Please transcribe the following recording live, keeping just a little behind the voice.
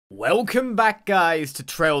Welcome back, guys, to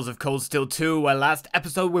Trails of Cold Steel 2, where last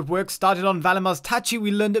episode with work started on Valimar's Tachi,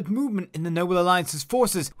 we learned of movement in the Noble Alliance's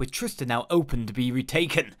forces, with Trista now open to be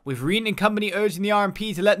retaken. With Rean and company urging the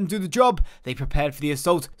RMP to let them do the job, they prepared for the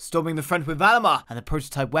assault, storming the front with Valimar and the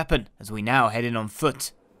prototype weapon, as we now head in on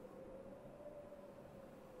foot.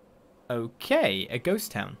 Okay, a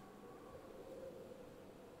ghost town.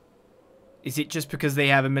 Is it just because they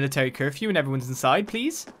have a military curfew and everyone's inside,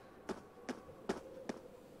 please?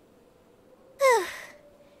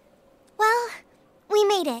 Well, we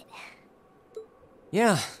made it.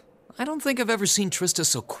 Yeah, I don't think I've ever seen Trista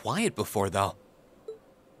so quiet before, though.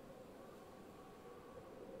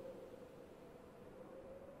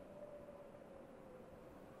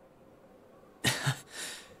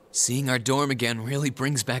 Seeing our dorm again really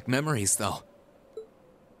brings back memories, though.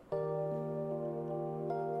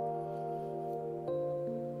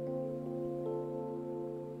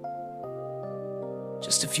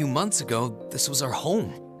 Just a few months ago, this was our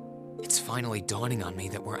home. It's finally dawning on me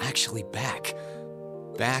that we're actually back.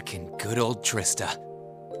 Back in good old Trista.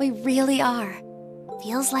 We really are.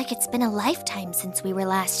 Feels like it's been a lifetime since we were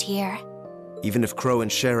last here. Even if Crow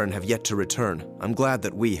and Sharon have yet to return, I'm glad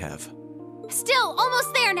that we have. Still,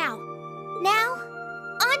 almost there now. Now,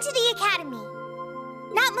 on to the academy.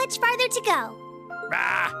 Not much farther to go.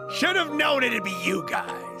 Should have known it'd be you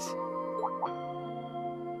guys.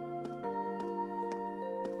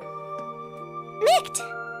 Mikt!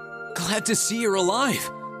 Glad to see you're alive.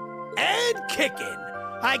 And kicking.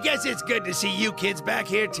 I guess it's good to see you kids back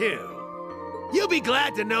here, too. You'll be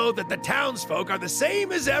glad to know that the townsfolk are the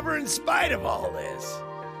same as ever in spite of all this.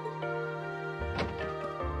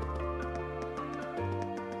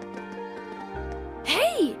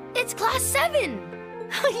 Hey, it's Class 7!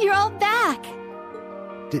 You're all back.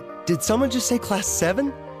 Did someone just say Class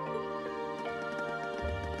 7?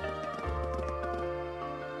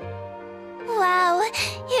 Wow,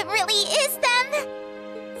 it really is them!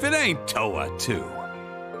 If it ain't Toa, too.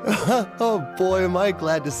 Oh boy, am I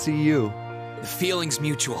glad to see you. The feeling's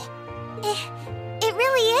mutual. It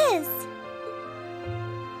really is.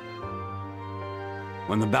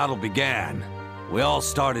 When the battle began, we all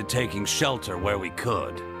started taking shelter where we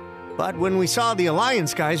could. But when we saw the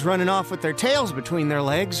Alliance guys running off with their tails between their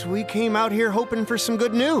legs, we came out here hoping for some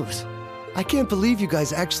good news. I can't believe you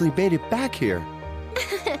guys actually made it back here.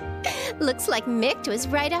 Looks like Mikt was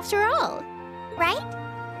right after all. Right?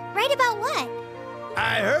 Right about what?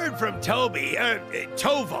 I heard from Toval,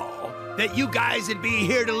 that you guys would be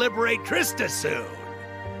here to liberate Trista soon.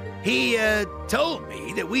 He, told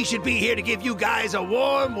me that we should be here to give you guys a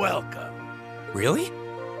warm welcome. Really?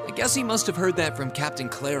 I guess he must have heard that from Captain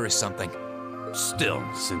Claire or something. Still,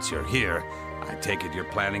 since you're here, I take it you're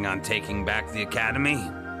planning on taking back the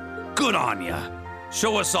academy? Good on ya!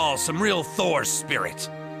 Show us all some real Thor spirit.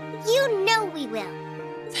 You know we will.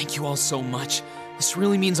 Thank you all so much. This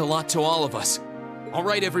really means a lot to all of us. All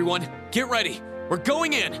right, everyone, get ready. We're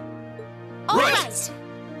going in. All right.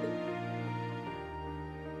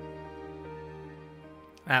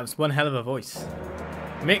 That was one hell of a voice.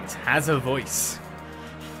 Mikt has a voice.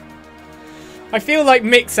 I feel like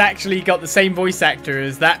Mikt's actually got the same voice actor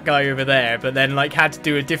as that guy over there, but then like had to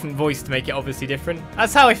do a different voice to make it obviously different.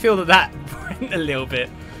 That's how I feel that went a little bit.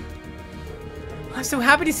 I'm so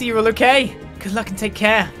happy to see you're all okay. Good luck and take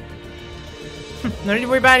care. No need to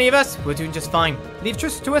worry about any of us. We're doing just fine. Leave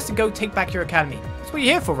Trista to us and go take back your academy. That's what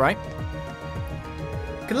you're here for, right?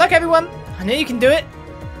 Good luck, everyone. I know you can do it.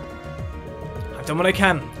 I've done what I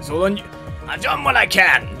can. It's all on you. I've done what I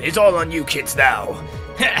can. It's all on you kids now.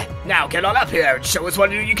 Now get on up here and show us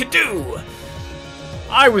what you can do.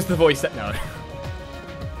 I was the voice that... No.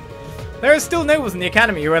 There are still nobles in the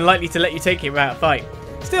academy who are unlikely to let you take it without a fight.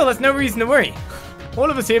 Still, that's no reason to worry. All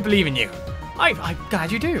of us here believe in you. I'm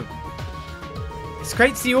glad you do. It's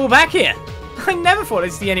great to see you all back here. I never thought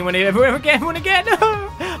I'd see anyone here ever again.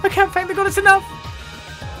 I can't thank the goddess enough.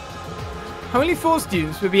 Only 4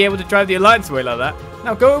 students would be able to drive the Alliance away like that.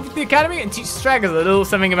 Now go over to the academy and teach stragglers a little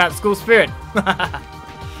something about school spirit.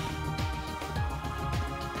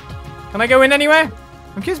 Can I go in anywhere?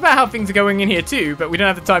 I'm curious about how things are going in here too, but we don't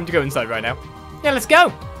have the time to go inside right now. Yeah, let's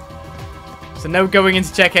go. So no going in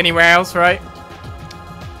to check anywhere else, right?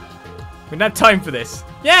 We don't have time for this.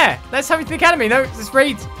 Yeah, let's have it to the academy. No, just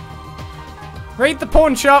raid the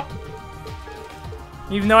pawn shop.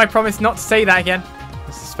 Even though I promised not to say that again.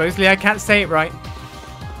 Supposedly I can't say it right.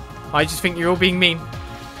 I just think you're all being mean.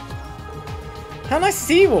 How nice to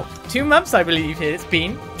see you all. 2 months, I believe it's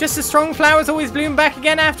been. Just as strong flowers always bloom back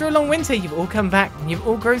again after a long winter. You've all come back and you've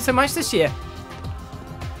all grown so much this year.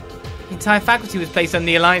 The entire faculty was placed under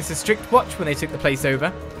the Alliance's strict watch when they took the place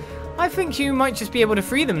over. I think you might just be able to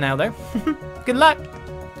free them now, though. Good luck.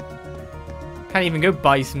 Can't even go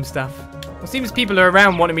buy some stuff. Well, seems people are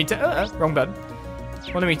around wanting me to... wrong button.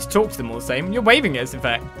 Wanting me to talk to them all the same. You're waving at us, in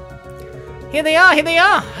fact. Here they are, here they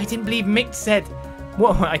are. I didn't believe Mick said...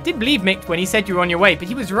 Well, I did believe Mick when he said you were on your way, but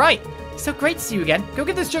he was right. It's so great to see you again. Go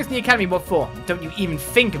get those jokes in the academy. What for? Don't you even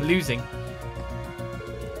think of losing.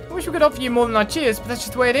 I wish we could offer you more than our cheers, but that's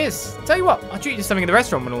just the way it is. Tell you what, I'll treat you to something in the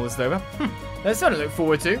restaurant when all is over. That's something to look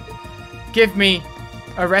forward to. Give me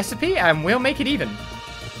a recipe and we'll make it even.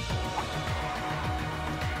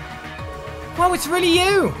 Wow, it's really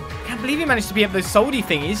you! Can't believe you managed to beat up those soldy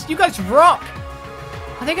thingies. You guys rock!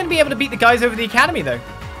 Are they going to be able to beat the guys over the academy, though?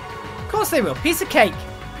 Of course they will. Piece of cake.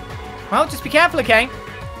 Well, just be careful, okay?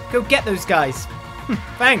 Go get those guys.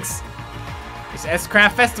 Thanks. It's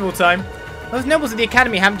S-Craft Festival time. Those nobles at the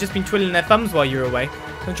academy haven't just been twiddling their thumbs while you were away.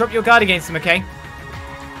 Don't drop your guard against them, okay?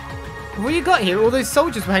 What you got here? All those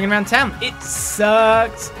soldiers were hanging around town. It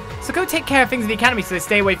sucks. So go take care of things at the academy so they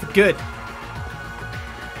stay away for good.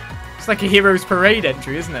 It's like a hero's parade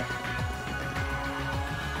entry, isn't it?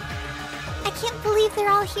 I can't believe they're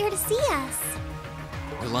all here to see us.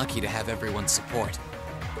 We're lucky to have everyone's support.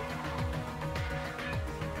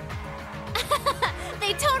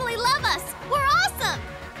 They totally love us. We're awesome.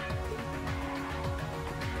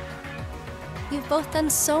 You've both done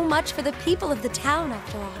so much for the people of the town,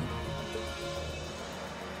 after all.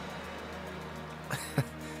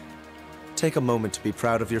 Take a moment to be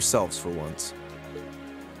proud of yourselves for once.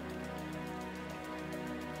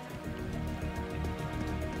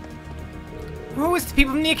 Oh, it's the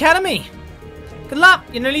people from the academy. Good luck,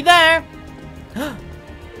 you're nearly there.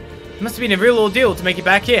 It must have been a real ordeal to make it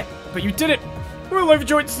back here, but you did it. We're all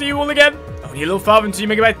overjoyed to see you all again. Only a little farther until you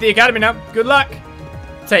make it back to the academy now. Good luck.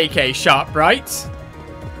 Take a sharp right.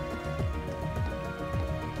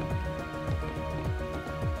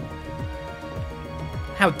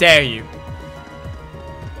 How dare you?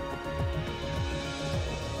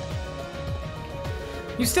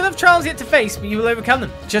 You still have trials yet to face, but you will overcome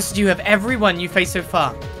them, just as you have everyone you faced so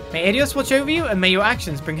far. May Adios watch over you, and may your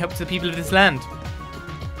actions bring hope to the people of this land.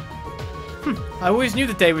 I always knew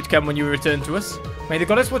the day would come when you would return to us. May the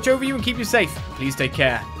goddess watch over you and keep you safe. Please take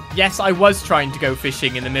care. Yes, I was trying to go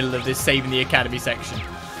fishing in the middle of this saving the academy section.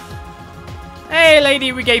 Hey,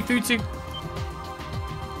 lady, we gave food to.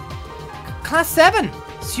 Class 7.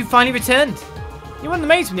 So you finally returned. You're one of the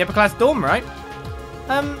maids from the upper class dorm, right?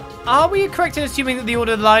 Are we correct in assuming that the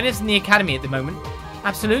Order of the Lion is in the academy at the moment?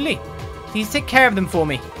 Absolutely. Please take care of them for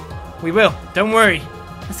me. We will. Don't worry.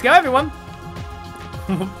 Let's go, everyone.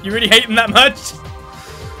 You really hate them that much?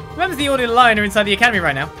 Members of the Order of the Lion are inside the academy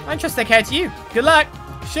right now. I entrust their care to you. Good luck.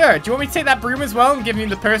 Sure. Do you want me to take that broom as well and give you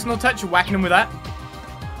the personal touch of whacking them with that?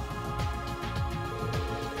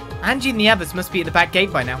 Angie and the others must be at the back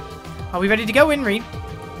gate by now. Are we ready to go in, Rean?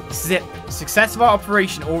 This is it. The success of our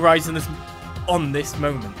operation all rides on this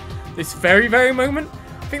moment. This very, very moment.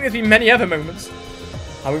 I think there's been many other moments.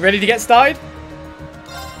 Are we ready to get started?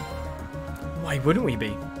 Why wouldn't we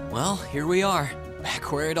be? Well, here we are.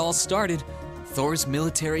 Back where it all started. Thor's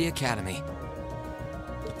Military Academy.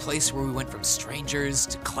 The place where we went from strangers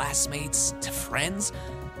to classmates to friends.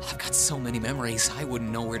 I've got so many memories, I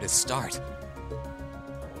wouldn't know where to start.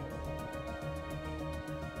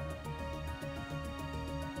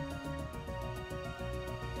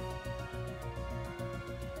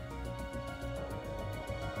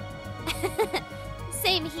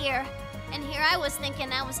 Same here. And here I was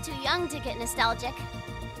thinking I was too young to get nostalgic.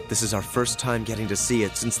 This is our first time getting to see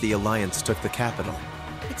it since the Alliance took the capital.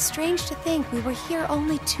 It's strange to think we were here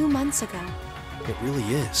only 2 months ago. It really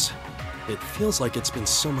is. It feels like it's been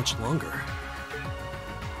so much longer.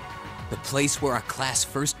 The place where our class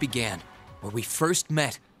first began, where we first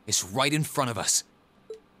met, is right in front of us.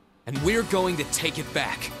 And we're going to take it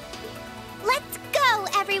back. Let's go,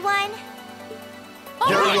 everyone!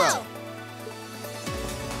 Very well.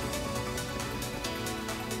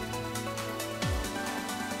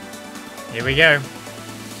 Here we go.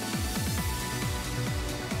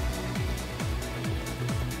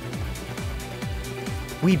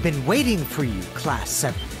 We've been waiting for you, Class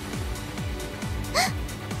 7.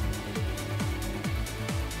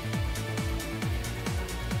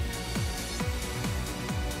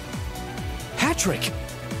 Patrick!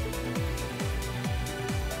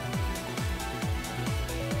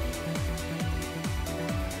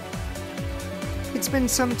 It's been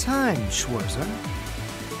some time, Schwarzer.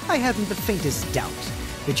 I haven't the faintest doubt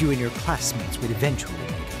that you and your classmates would eventually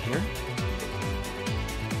make it here.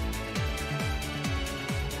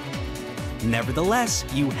 Nevertheless,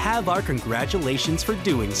 you have our congratulations for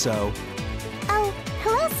doing so. Oh,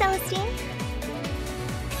 hello, Celestine.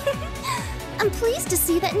 I'm pleased to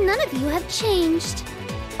see that none of you have changed.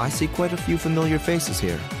 I see quite a few familiar faces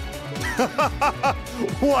here.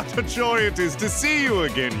 What a joy it is to see you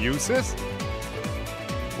again, Eustace.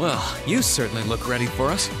 Well, you certainly look ready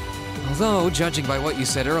for us. Although, judging by what you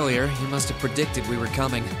said earlier, you must have predicted we were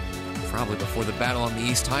coming. Probably before the battle on the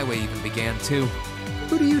East Highway even began, too.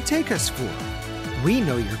 Who do you take us for? We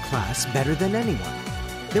know your class better than anyone.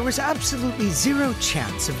 There was absolutely zero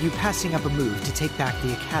chance of you passing up a move to take back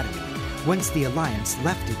the Academy once the Alliance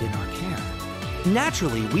left it in our care.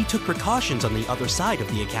 Naturally, we took precautions on the other side of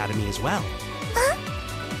the Academy as well. Huh?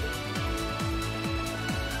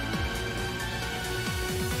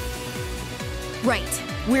 Right,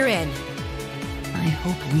 we're in. I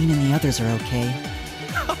hope Rean and the others are okay.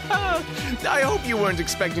 I hope you weren't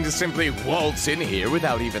expecting to simply waltz in here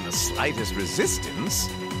without even the slightest resistance.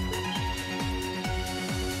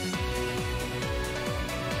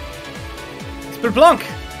 It's Blanc!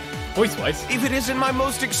 Voice-wise. If it isn't my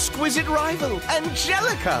most exquisite rival,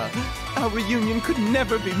 Angelica! Our reunion could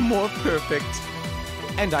never be more perfect.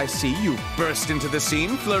 And I see you burst into the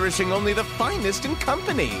scene, flourishing only the finest in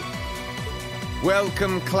company.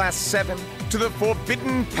 Welcome, Class 7, to the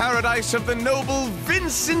forbidden paradise of the noble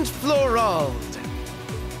Vincent Florald.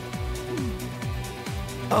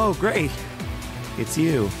 Oh, great. It's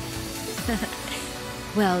you.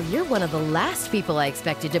 Well, you're one of the last people I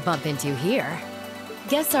expected to bump into here.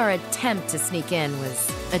 Guess our attempt to sneak in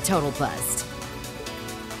was a total bust.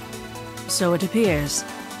 So it appears.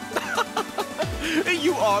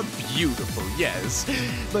 You are beautiful, yes,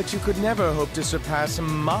 but you could never hope to surpass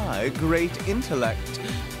my great intellect.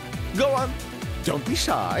 Go on, don't be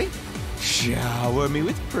shy. Shower me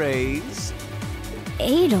with praise.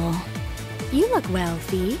 Adel, you look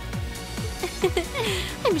wealthy.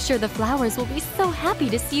 I'm sure the flowers will be so happy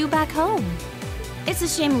to see you back home. It's a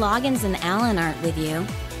shame Loggins and Alan aren't with you.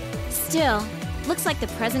 Still, looks like the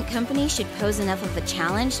present company should pose enough of a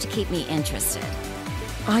challenge to keep me interested.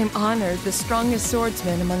 I'm honored the strongest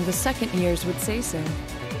swordsman among the second years would say so.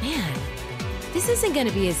 Man, this isn't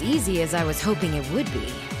gonna be as easy as I was hoping it would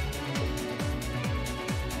be.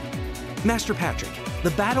 Master Patrick,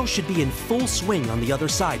 the battle should be in full swing on the other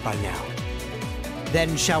side by now.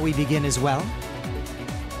 Then shall we begin as well?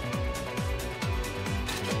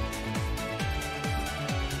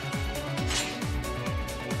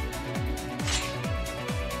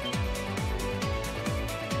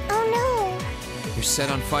 You're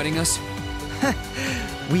set on fighting us?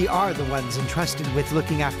 We are the ones entrusted with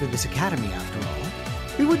looking after this academy, after all.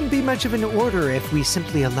 We wouldn't be much of an order if we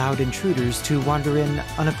simply allowed intruders to wander in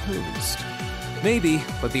unopposed. Maybe,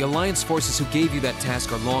 but the Alliance forces who gave you that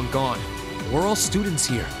task are long gone. We're all students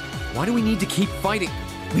here. Why do we need to keep fighting?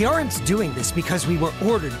 We aren't doing this because we were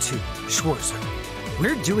ordered to, Schwarzer.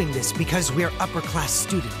 We're doing this because we're upper-class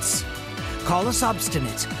students. Call us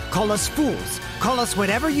obstinate, call us fools, call us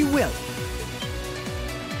whatever you will.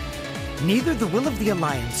 Neither the will of the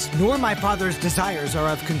Alliance nor my father's desires are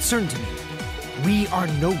of concern to me. We are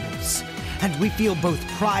nobles, and we feel both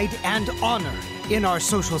pride and honor in our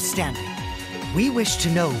social standing. We wish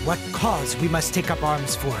to know what cause we must take up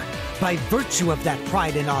arms for, by virtue of that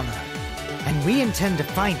pride and honor. And we intend to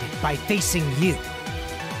find it by facing you.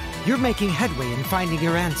 You're making headway in finding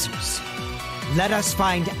your answers. Let us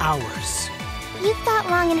find ours. You've thought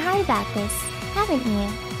long and hard about this, haven't you?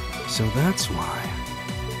 So that's why.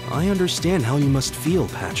 I understand how you must feel,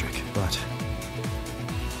 Patrick, but...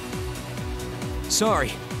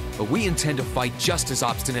 Sorry, but we intend to fight just as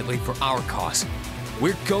obstinately for our cause.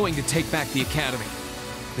 We're going to take back the Academy.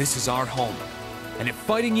 This is our home. And if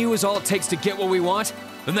fighting you is all it takes to get what we want,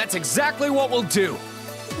 then that's exactly what we'll do.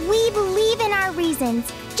 We believe in our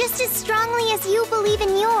reasons, just as strongly as you believe in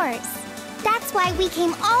yours. That's why we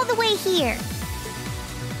came all the way here.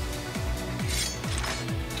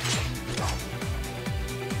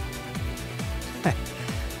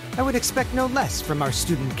 I would expect no less from our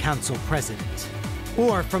student council president.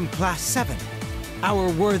 Or from Class 7,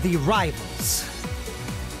 our worthy rivals.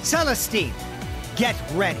 Celestine, get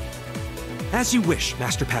ready. As you wish,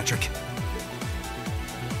 Master Patrick.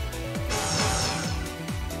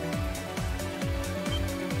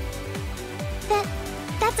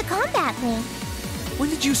 That's a combat link. When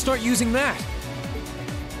did you start using that?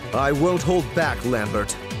 I won't hold back,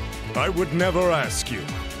 Lambert. I would never ask you.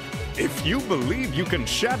 If you believe you can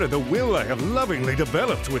shatter the will I have lovingly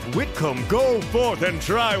developed with Whitcomb, go forth and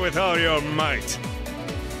try with all your might.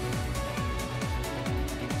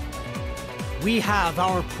 We have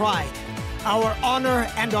our pride, our honor,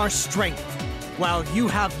 and our strength, while you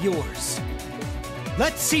have yours.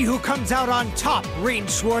 Let's see who comes out on top, Rean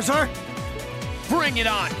Schwarzer! Bring it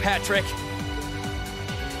on, Patrick!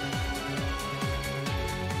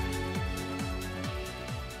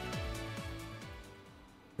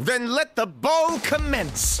 Then let the ball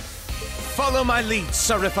commence. Follow my lead,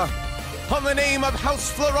 Sarifa. On the name of House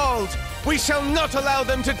Florald, we shall not allow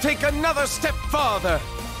them to take another step farther.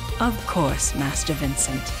 Of course, Master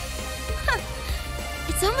Vincent.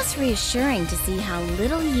 It's almost reassuring to see how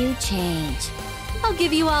little you change. I'll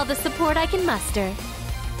give you all the support I can muster.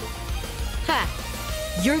 Ha!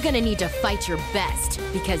 You're gonna need to fight your best,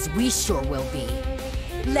 because we sure will be.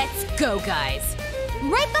 Let's go, guys.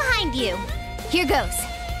 Right behind you. Here goes.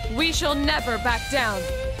 We shall never back down.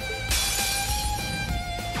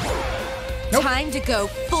 Nope. Time to go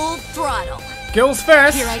full throttle. Girls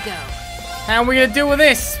first. Here I go. How are we gonna deal with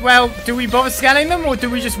this? Well, do we bother scanning them, or do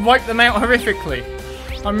we just wipe them out horrifically?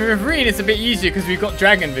 I mean, with Rean, it's a bit easier because we've got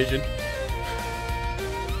dragon vision.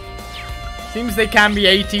 Seems they can be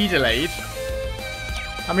AT delayed.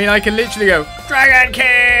 I mean, I can literally go, Dragon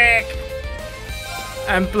Kick!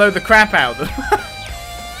 And blow the crap out of them.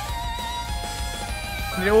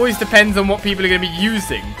 It always depends on what people are going to be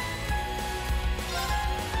using.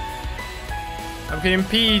 I can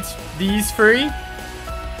impede these three.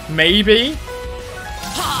 Maybe.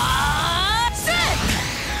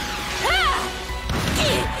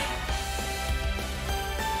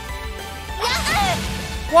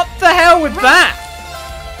 What the hell with that?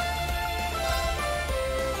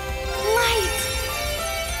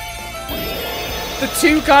 The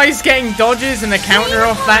two guys getting dodges and a counter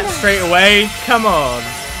off that straight away. Come on.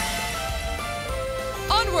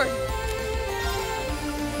 Onward.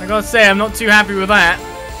 I gotta say, I'm not too happy with that.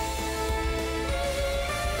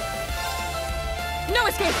 No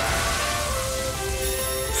escape.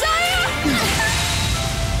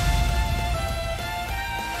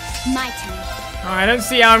 My turn. I don't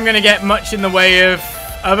see how I'm gonna get much in the way of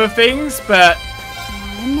other things, but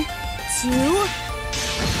 1, 2,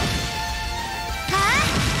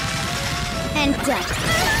 and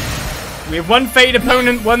done. we have one fade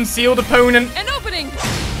opponent, one sealed opponent. An opening.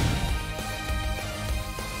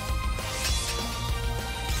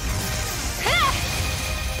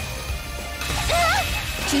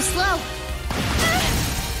 Too slow.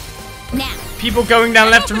 Now. People going down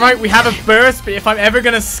left and right. We have a burst, but if I'm ever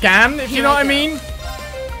gonna scan, if you know what I mean.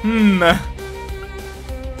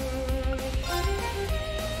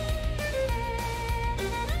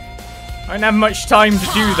 I don't have much time to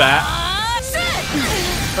do that.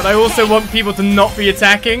 But I also want people to not be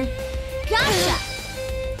attacking. Gotcha.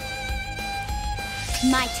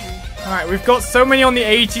 My turn. Alright, we've got so many on the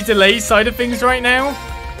 80 delay side of things right now.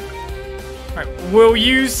 Alright, we'll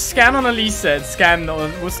use scan on Elise said. Scan.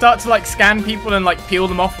 We'll start to like scan people and like peel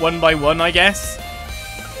them off one by one, I guess.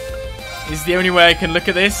 Is the only way I can look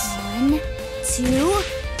at this. 1, 2.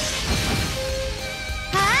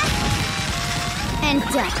 And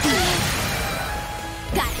done.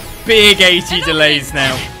 Got it. Big 80 delays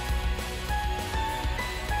now.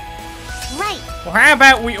 Right. Well, how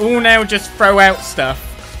about we all now just throw out stuff?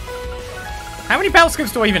 How many battle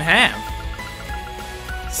scopes do I even have?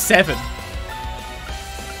 7.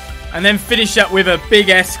 And then finish up with a big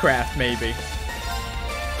S-craft, maybe.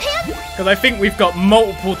 Because I think we've got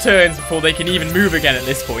multiple turns before they can even move again at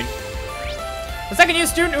this point. The second year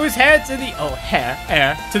student who is heir to the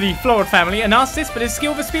heir to the Florald family, a narcissist, but his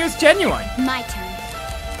skill for spear is genuine. My turn.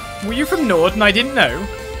 Were you from Nord and I didn't know?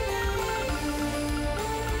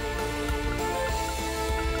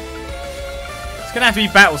 It's gonna have to be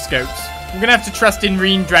battle scopes. We're gonna have to trust in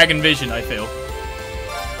Rean Dragon Vision, I feel.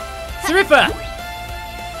 Sarifa!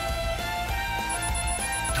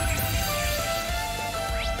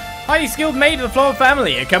 Highly skilled maid of the Florald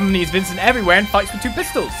family, accompanies Vincent everywhere and fights with 2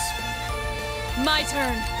 pistols. My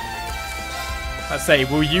turn. Let's say,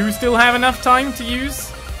 will you still have enough time to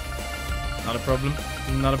use? Not a problem.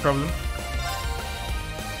 Not a problem.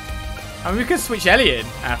 I mean, we could switch Elliot in,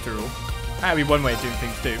 after all. That would be one way of doing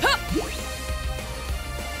things too.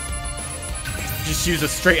 Just use a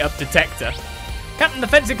straight up detector. Captain the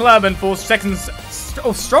Fencing Club and for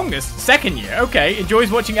strongest second year. Okay, enjoys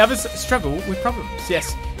watching others struggle with problems.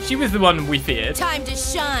 Yes, she was the one we feared. Time to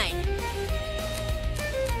shine.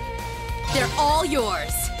 They're all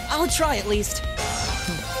yours. I'll try at least.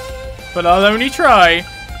 But I'll only try.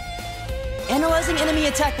 Analyzing enemy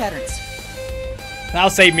attack patterns. That'll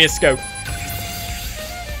save me a scope.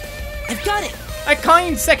 I've got it. A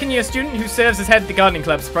kind second-year student who serves as head of the gardening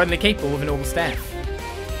club, surprisingly capable of an normal staff.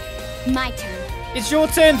 My turn. It's your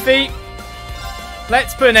turn, Fee.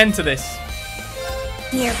 Let's put an end to this.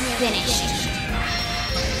 You're finished.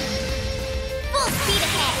 Full speed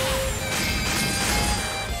ahead.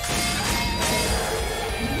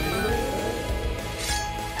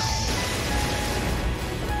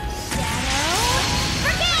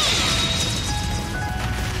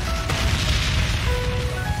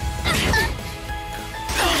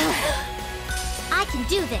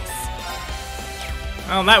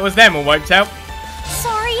 Well, that was them all wiped out.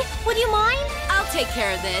 Sorry, would you mind? I'll take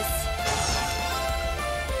care of this.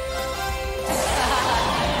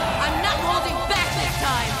 I'm not holding back this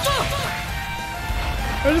time.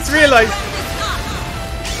 I just realised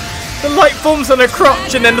the light forms on her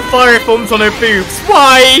crotch and then the fire forms on her boobs.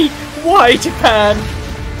 Why? Why, Japan?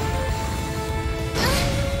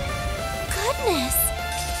 Goodness.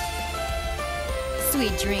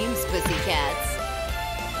 Sweet dreams, pussycats.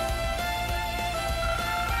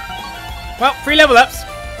 Well, 3 level ups.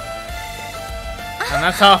 And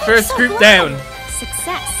that's our first group down.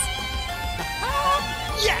 Success.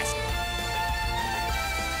 Yes!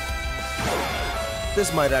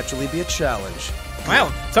 This might actually be a challenge.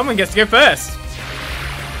 Wow, someone gets to go first.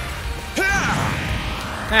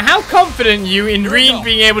 Now, how confident are you in Rean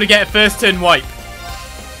being able to get a first turn wipe?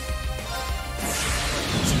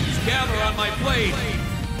 Gather on my blade.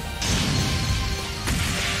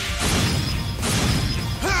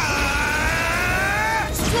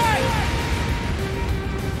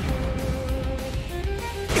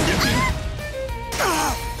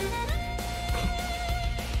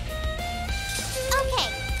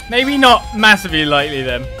 Maybe not massively likely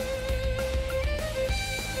then.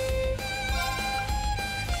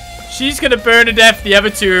 She's gonna burn to death the other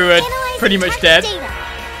two who are pretty much dead.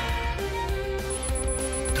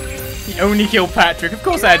 He only killed Patrick. Of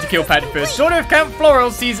course I had to kill Patrick first. Daughter of Count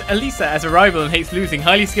Floral sees Elisa as a rival and hates losing.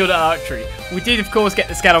 Highly skilled at archery. We did of course get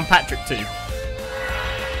the scat on Patrick too.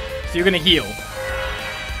 So you're gonna heal.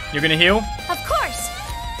 You're gonna heal? Of course.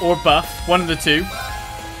 Or buff. One of the two.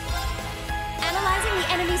 Analyzing the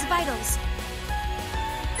enemy's vitals.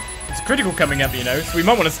 It's critical coming up, you know, so we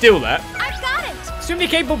might want to steal that. I've got it. Extremely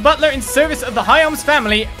capable butler in service of the High Arms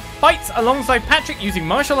family fights alongside Patrick using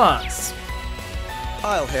martial arts.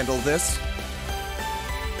 I'll handle this.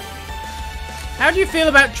 How do you feel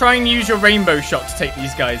about trying to use your rainbow shot to take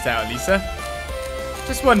these guys out, Elisa?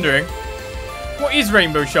 Just wondering. What is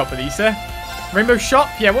rainbow shot, Elisa? Rainbow shop?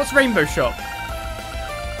 Yeah, what's rainbow shop?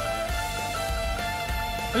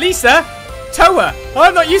 Elisa? Toa! Oh,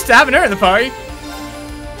 I'm not used to having her in the party.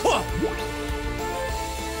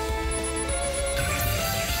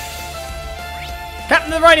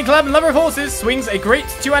 Captain of the riding club and lover of horses swings a great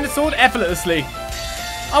two-handed sword effortlessly.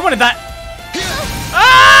 I wanted that.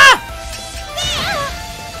 Ah!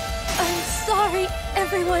 I'm sorry,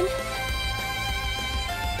 everyone.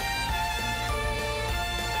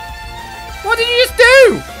 What did you just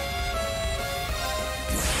do?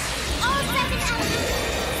 All second elements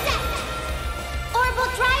set. Orbital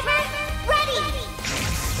driver ready.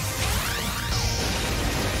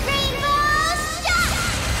 Rainbow shot.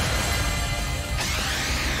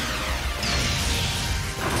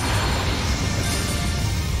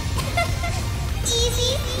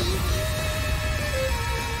 Easy.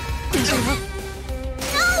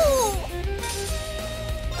 No.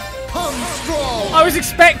 I was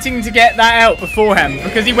expecting to get that out beforehand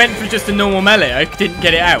because he went for just a normal melee. I didn't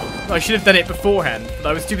get it out. I should have done it beforehand, but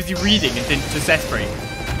I was too busy reading and didn't just S-break.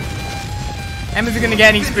 Emma's going to get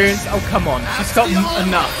any experience. Oh, come on. She's got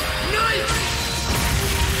enough.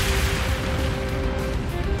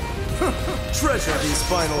 Treasure these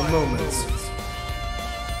final moments.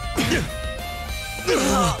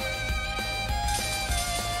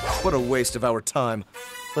 What a waste of our time.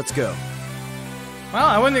 Let's go. Well,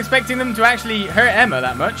 I wasn't expecting them to actually hurt Emma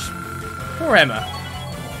that much. Poor Emma.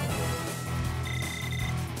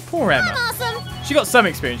 Poor Emma. Awesome. She got some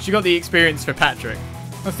experience. She got the experience for Patrick.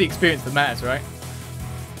 That's the experience that matters, right?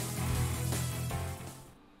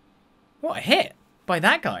 What a hit by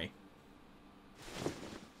that guy.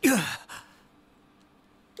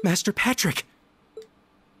 Master Patrick.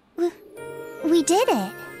 We did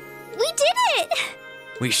it. We did it.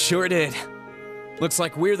 We sure did. Looks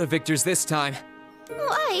like we're the victors this time.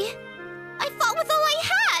 Why? I fought with all I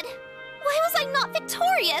had. Why was I not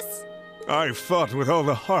victorious? I fought with all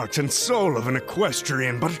the heart and soul of an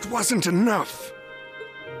equestrian, but it wasn't enough.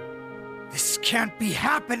 This can't be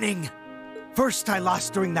happening! First I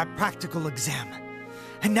lost during that practical exam,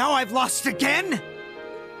 and now I've lost again?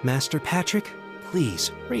 Master Patrick,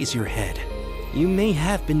 please raise your head. You may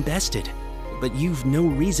have been bested, but you've no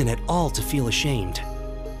reason at all to feel ashamed.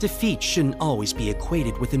 Defeat shouldn't always be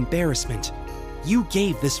equated with embarrassment. You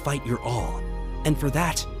gave this fight your all, and for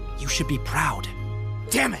that, you should be proud.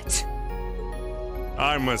 Damn it!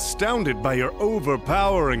 I'm astounded by your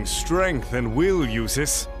overpowering strength and will,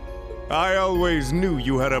 Eustace. I always knew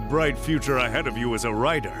you had a bright future ahead of you as a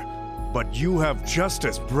rider, but you have just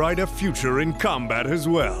as bright a future in combat as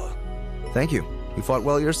well. Thank you. You fought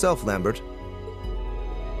well yourself, Lambert.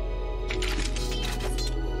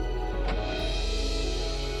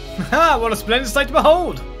 Ha! What a splendid sight to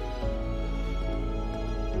behold!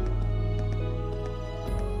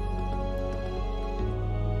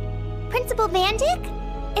 Principal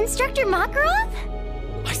Vandik? Instructor Makarov?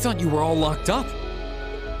 I thought you were all locked up.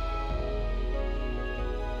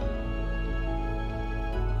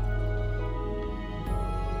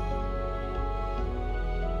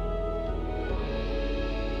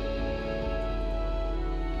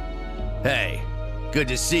 Hey, good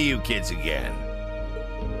to see you kids again.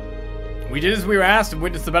 We did as we were asked and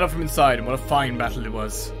witnessed the battle from inside, and what a fine battle it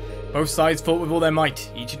was. Both sides fought with all their might.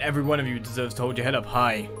 Each and every one of you deserves to hold your head up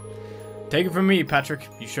high. Take it from me, Patrick.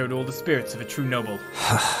 You showed all the spirits of a true noble.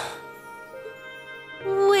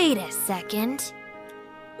 Wait a second.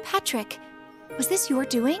 Patrick, was this your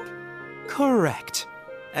doing? Correct.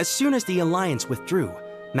 As soon as the Alliance withdrew,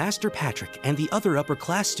 Master Patrick and the other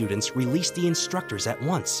upper-class students released the instructors at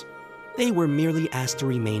once. They were merely asked to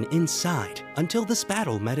remain inside until this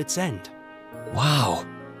battle met its end. Wow.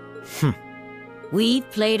 We've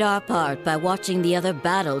played our part by watching the other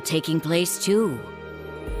battle taking place too.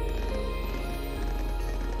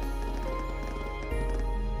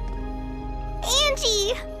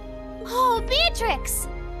 Angie! Oh, Beatrix!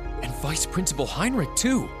 And Vice Principal Heinrich,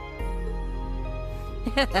 too.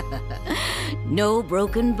 No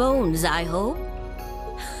broken bones, I hope.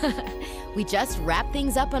 We just wrapped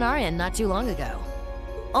things up on our end not too long ago.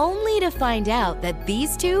 Only to find out that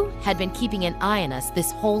these two had been keeping an eye on us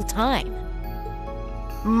this whole time.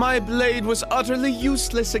 My blade was utterly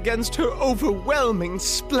useless against her overwhelming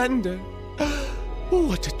splendor.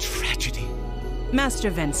 What a tragedy. Master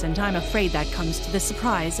Vincent, I'm afraid that comes to the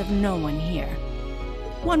surprise of no one here.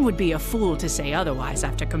 One would be a fool to say otherwise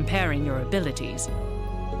after comparing your abilities.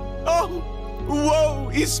 Oh, woe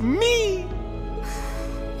is me!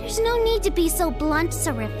 There's no need to be so blunt,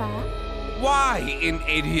 Sarifa. Why, in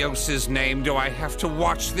Adios's name, do I have to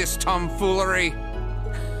watch this tomfoolery?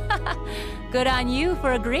 Good on you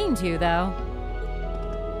for agreeing to, though.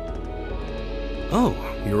 Oh,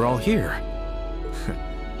 you're all here.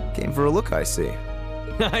 Came for a look, I see.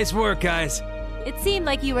 Nice work, guys. It seemed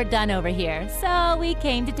like you were done over here, so we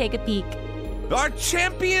came to take a peek. Our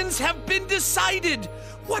champions have been decided!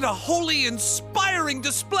 What a wholly inspiring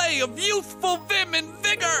display of youthful vim and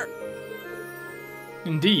vigor!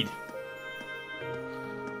 Indeed.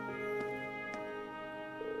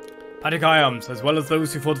 Patrick Iams, as well as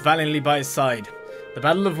those who fought valiantly by his side. The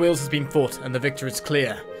Battle of Wheels has been fought, and the victor is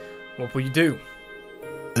clear. What will you do?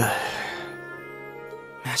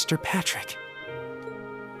 Master Patrick.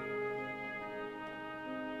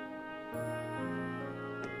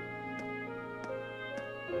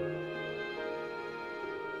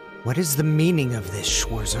 What is the meaning of this,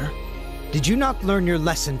 Schwarzer? Did you not learn your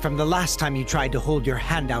lesson from the last time you tried to hold your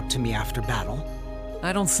hand out to me after battle?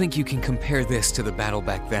 I don't think you can compare this to the battle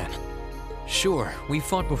back then. Sure, we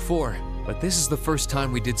fought before, but this is the first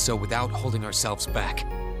time we did so without holding ourselves back.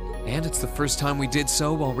 And it's the first time we did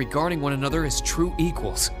so while regarding one another as true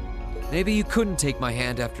equals. Maybe you couldn't take my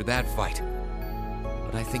hand after that fight,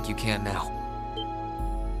 but I think you can now.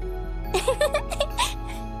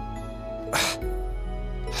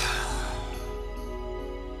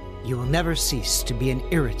 You will never cease to be an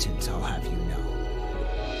irritant, I'll have you know.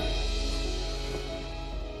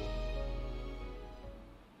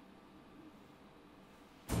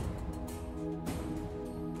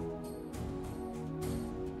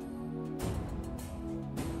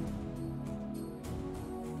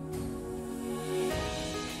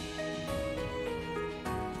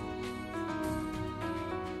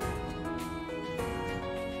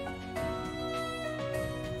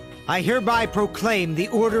 I hereby proclaim the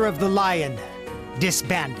Order of the Lion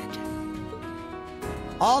disbanded.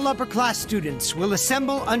 All upper-class students will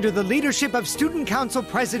assemble under the leadership of Student Council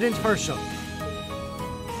President Herschel.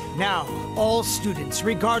 Now, all students,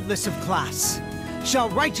 regardless of class, shall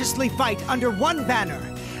righteously fight under one banner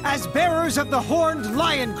as bearers of the horned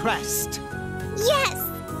lion crest. Yes!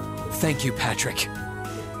 Thank you, Patrick.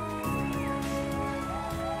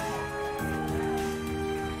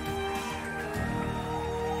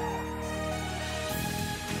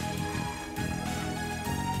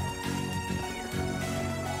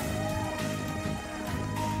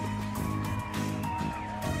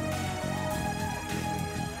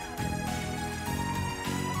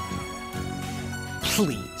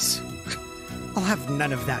 Please. I'll have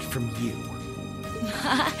none of that from you.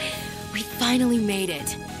 We finally made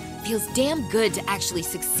it. Feels damn good to actually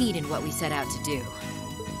succeed in what we set out to do.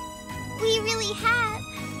 We really have.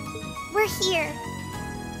 We're here.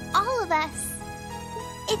 All of us.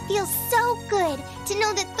 It feels so good to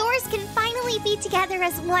know that Thors can finally be together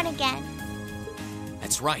as one again.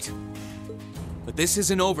 That's right. But this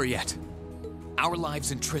isn't over yet. Our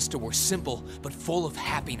lives in Trista were simple, but full of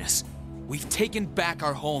happiness. We've taken back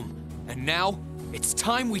our home, and now it's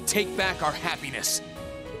time we take back our happiness.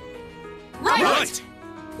 Right!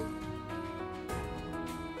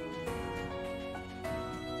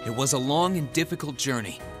 It was a long and difficult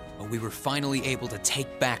journey, but we were finally able to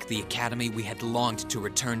take back the academy we had longed to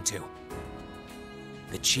return to.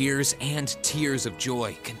 The cheers and tears of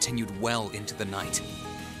joy continued well into the night.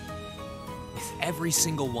 With every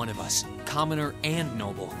single one of us, commoner and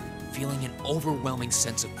noble, feeling an overwhelming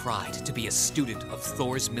sense of pride to be a student of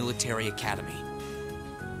Thor's military academy.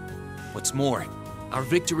 What's more, our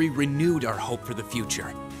victory renewed our hope for the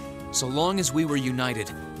future. So long as we were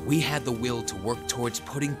united, we had the will to work towards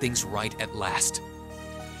putting things right at last.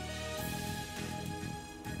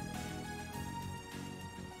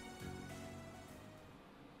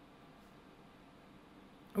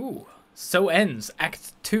 Ooh, so ends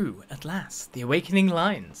Act 2 at last. The Awakening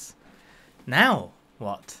Lines. Now,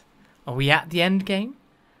 what? Are we at the end game?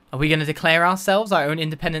 Are we going to declare ourselves our own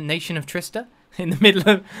independent nation of Trista? In the middle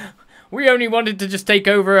of... We only wanted to just take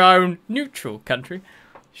over our own neutral country.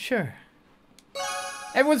 Sure.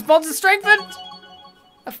 Everyone's bonds are strengthened!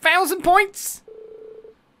 1,000 points!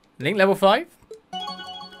 Link level 5?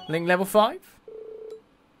 Link level 5?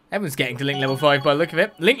 Everyone's getting to link level 5 by the look of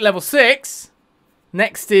it. Link level 6?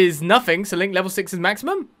 Next is nothing, so link level 6 is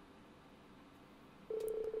maximum.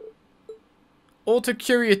 Auto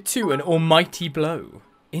Courier 2, an almighty blow.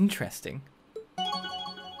 Interesting.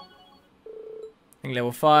 Link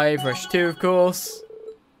level 5, Rush 2 of course.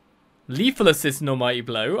 Lethal Assist and almighty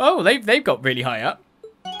blow. Oh, they've got really high up.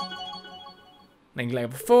 Link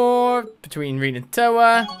level 4 between Rean and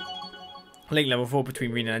Toa. Link level 4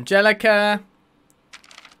 between Rean and Angelica.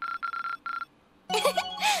 Upper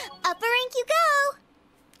rank you go.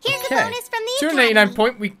 Here's Okay. the bonus from the 289 academy.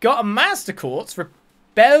 point. We got a Master Quartz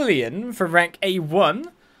Rebellion for rank A1.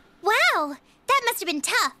 Wow, that must have been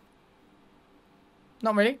tough.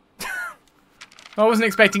 Not really. I wasn't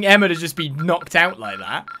expecting Emma to just be knocked out like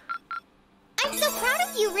that. I'm so proud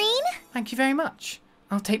of you, Rean. Thank you very much.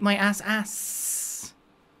 I'll take my ass.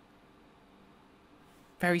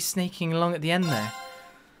 Very snaking along at the end there.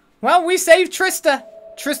 Well, we saved Trista.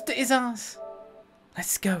 Trista is ours.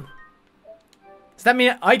 Let's go. Does that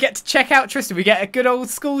mean I get to check out Trista? We get a good old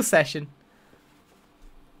school session.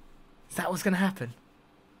 Is that what's going to happen?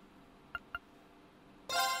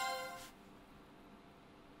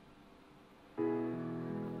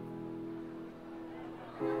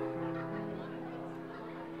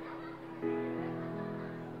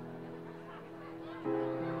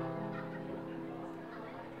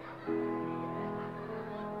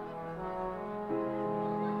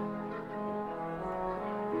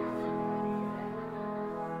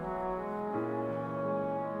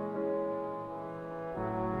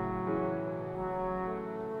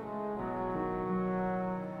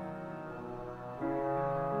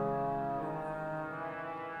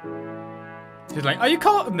 She's like, are you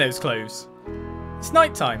caught in those clothes? It's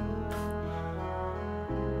night time.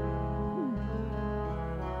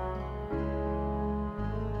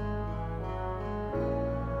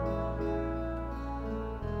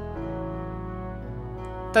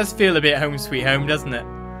 Does feel a bit home sweet home, doesn't it?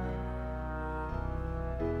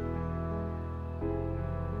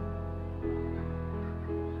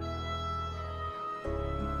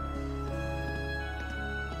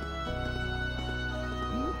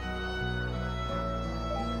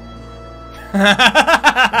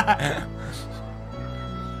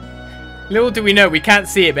 Little do we know, we can't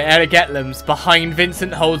see it, but Eric Getlam's behind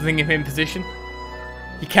Vincent, holding him in position.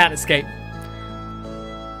 He can't escape.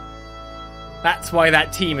 That's why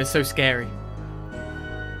that team is so scary.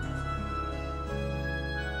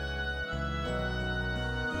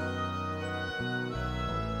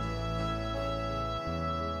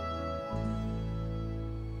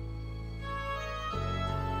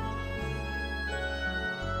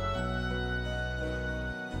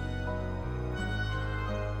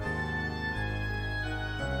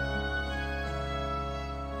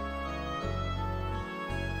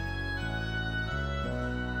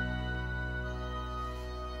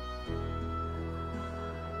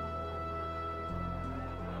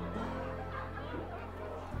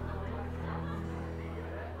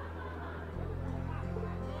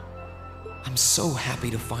 I'm so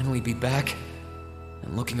happy to finally be back.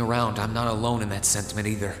 And looking around, I'm not alone in that sentiment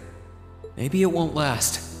either. Maybe it won't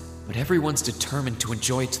last, but everyone's determined to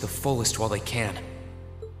enjoy it to the fullest while they can.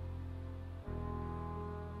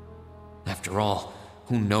 After all,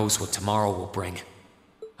 who knows what tomorrow will bring?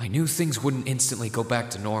 I knew things wouldn't instantly go back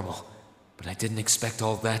to normal, but I didn't expect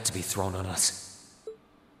all that to be thrown on us.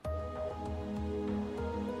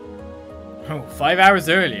 Oh, 5 hours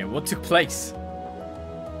earlier. What took place?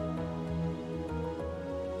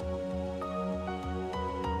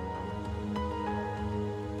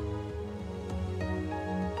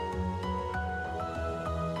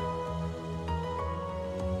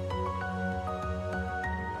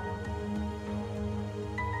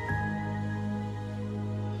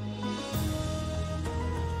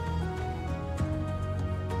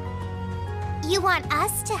 You want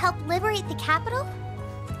us to help liberate the capital?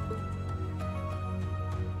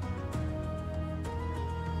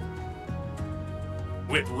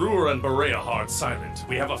 With Ruhr and Berea hard silent,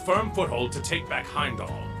 we have a firm foothold to take back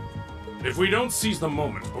Heimdall. If we don't seize the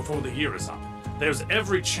moment before the year is up, there's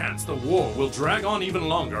every chance the war will drag on even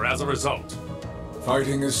longer as a result.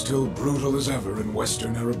 Fighting is still brutal as ever in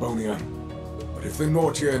western Erebonia. But if the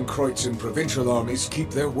Nortia and Kreutzen provincial armies keep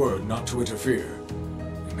their word not to interfere,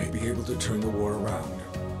 we may be able to turn the war around.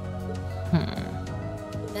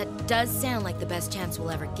 That does sound like the best chance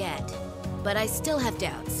we'll ever get, but I still have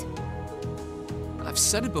doubts. I've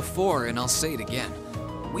said it before, and I'll say it again.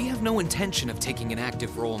 We have no intention of taking an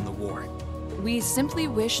active role in the war. We simply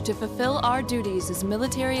wish to fulfill our duties as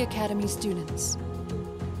military academy students.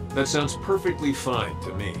 That sounds perfectly fine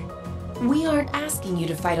to me. We aren't asking you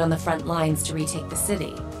to fight on the front lines to retake the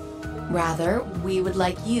city. Rather, we would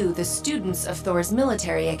like you, the students of Thor's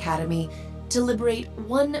military academy, to liberate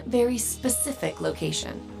one very specific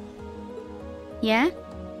location. Yeah?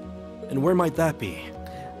 And where might that be?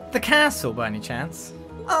 The castle, by any chance?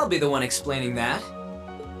 I'll be the one explaining that.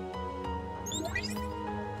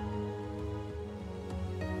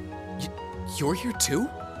 You're here too?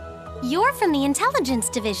 You're from the intelligence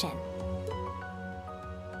division.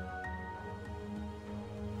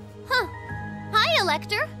 Huh. Hi,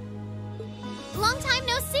 Elector. Long time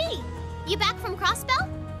no see. You back from Crossbell?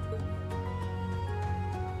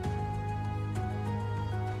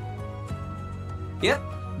 Yep,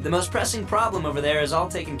 the most pressing problem over there is all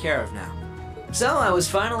taken care of now. So I was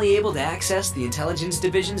finally able to access the intelligence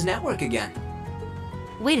division's network again.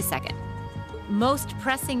 Wait a second. Most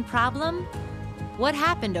pressing problem? What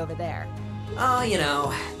happened over there? Oh, you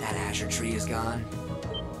know, that azure tree is gone.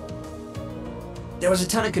 There was a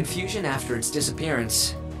ton of confusion after its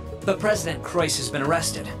disappearance, but President Kreuz has been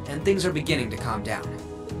arrested, and things are beginning to calm down.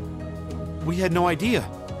 We had no idea.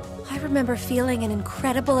 I remember feeling an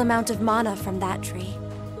incredible amount of mana from that tree.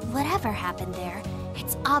 Whatever happened there,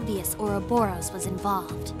 it's obvious Ouroboros was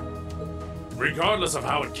involved. Regardless of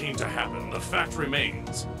how it came to happen, the fact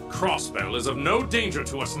remains, Crossbell is of no danger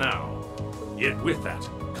to us now. Yet with that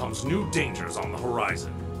comes new dangers on the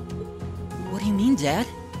horizon. What do you mean, Dad?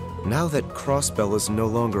 Now that Crossbell is no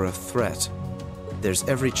longer a threat, there's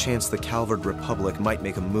every chance the Calvard Republic might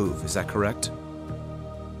make a move, is that correct?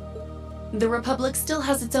 The Republic still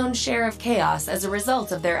has its own share of chaos as a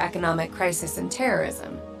result of their economic crisis and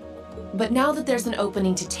terrorism. But now that there's an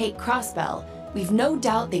opening to take Crossbell, we've no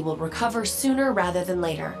doubt they will recover sooner rather than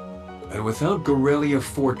later. And without Gorelia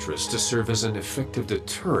Fortress to serve as an effective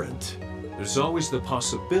deterrent, there's always the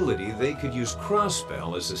possibility they could use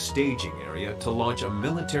Crossbell as a staging area to launch a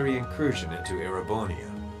military incursion into Erebonia.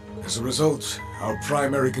 As a result, our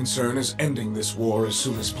primary concern is ending this war as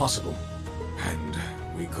soon as possible. And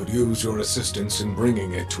we could use your assistance in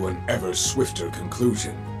bringing it to an ever swifter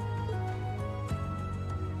conclusion.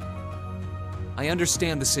 I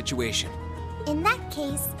understand the situation. In that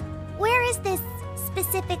case, where is this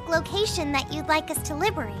specific location that you'd like us to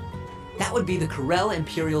liberate? That would be the Corel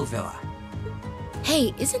Imperial Villa.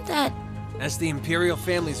 Hey, isn't that... That's the Imperial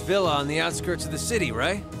family's villa on the outskirts of the city,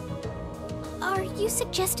 right? Are you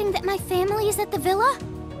suggesting that my family is at the villa?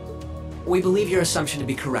 We believe your assumption to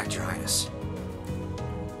be correct, Your Highness.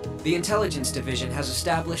 The Intelligence Division has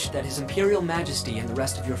established that His Imperial Majesty and the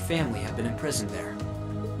rest of your family have been imprisoned there.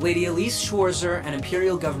 Lady Elise Schwarzer and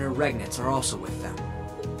Imperial Governor Regnitz are also with them.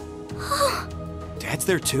 Dad's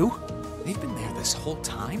there too? They've been there this whole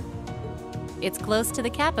time? It's close to the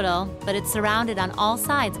capital, but it's surrounded on all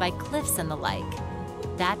sides by cliffs and the like.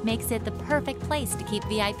 That makes it the perfect place to keep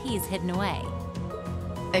VIPs hidden away.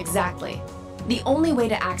 Exactly. The only way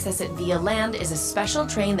to access it via land is a special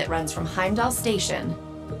train that runs from Heimdall Station,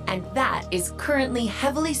 and that is currently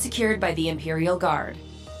heavily secured by the Imperial Guard.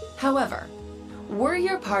 However, were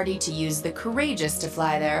your party to use the Courageous to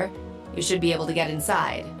fly there, you should be able to get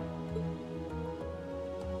inside.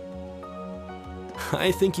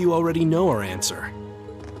 I think you already know our answer.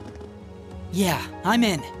 Yeah, I'm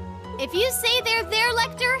in. If you say they're there,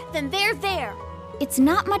 Lecter, then they're there. It's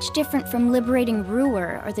not much different from liberating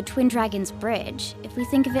Ruhr or the Twin Dragons Bridge, if we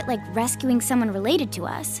think of it like rescuing someone related to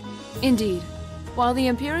us. Indeed. While the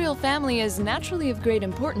Imperial family is naturally of great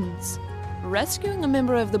importance, Rescuing a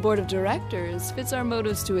member of the board of directors fits our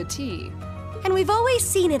motives to a T. And we've always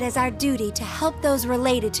seen it as our duty to help those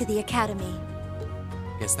related to the Academy.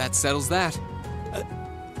 Guess that settles that.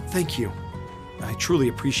 Thank you. I truly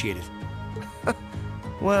appreciate it.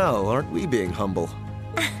 Well, aren't we being humble?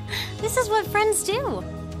 This is what friends do.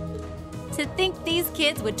 To think these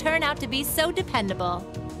kids would turn out to be so dependable.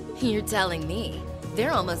 You're telling me.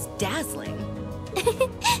 They're almost dazzling.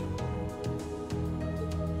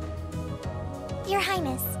 Your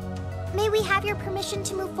Highness, may we have your permission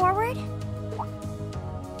to move forward?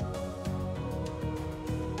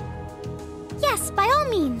 Yes, by all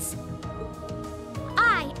means.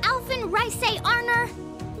 I, Alphen Rice Arner,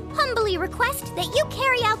 humbly request that you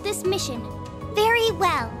carry out this mission. Very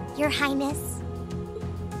well, Your Highness.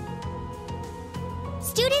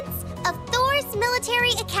 Students of Thor's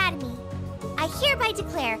Military Academy, I hereby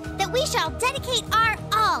declare that we shall dedicate our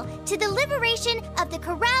all to the liberation of the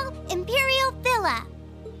Corel Imperial Villa.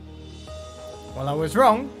 Well, I was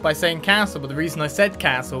wrong by saying castle, but the reason I said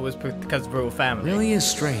castle was because of royal family. Really is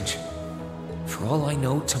strange. For all I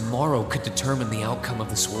know, tomorrow could determine the outcome of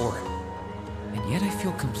this war. And yet I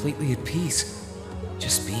feel completely at peace.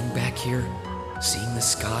 Just being back here, seeing the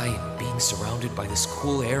sky, and being surrounded by this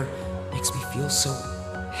cool air makes me feel so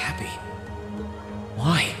happy.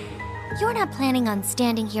 Why? You're not planning on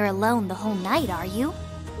standing here alone the whole night, are you?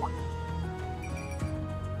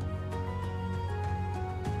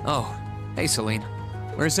 Oh, hey Celine.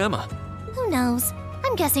 Where's Emma? Who knows?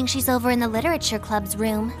 I'm guessing she's over in the Literature Club's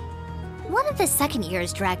room. One of the second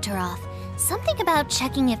years dragged her off. Something about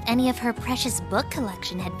checking if any of her precious book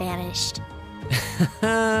collection had vanished.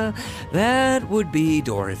 That would be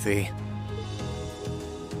Dorothy.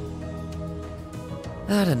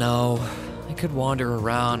 I don't know. I could wander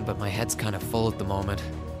around, but my head's kind of full at the moment.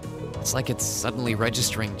 It's like it's suddenly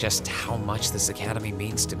registering just how much this academy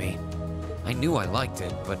means to me. I knew I liked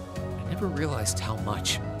it, but I never realized how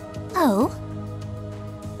much. Oh?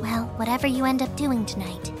 Well, whatever you end up doing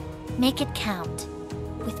tonight, make it count.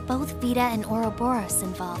 With both Vita and Ouroboros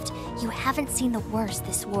involved, you haven't seen the worst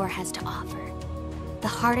this war has to offer. The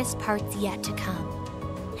hardest part's yet to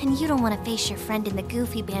come. And you don't want to face your friend in the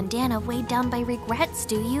goofy bandana weighed down by regrets,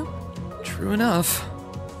 do you? True enough.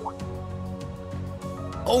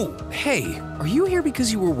 Oh, hey, are you here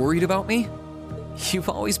because you were worried about me? You've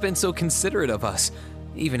always been so considerate of us,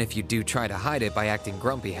 even if you do try to hide it by acting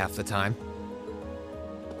grumpy half the time.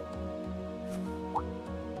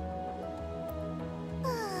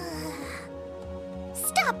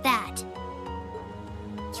 Stop that!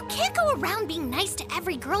 You can't go around being nice to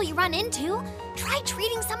every girl you run into. Try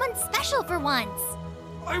treating someone special for once.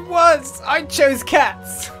 I chose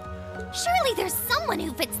cats. Surely there's someone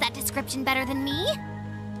who fits that description better than me.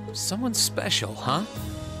 Someone special, huh?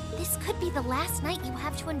 This could be the last night you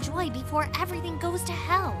have to enjoy before everything goes to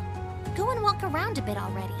hell. Go and walk around a bit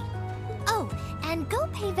already. Oh, and go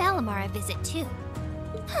pay Valimar a visit too.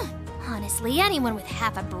 Honestly, anyone with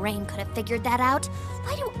half a brain could have figured that out.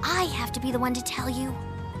 Why do I have to be the one to tell you?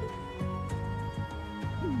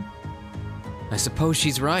 I suppose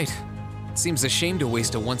she's right. It seems a shame to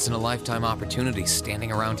waste a once-in-a-lifetime opportunity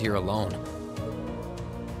standing around here alone.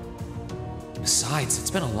 Besides,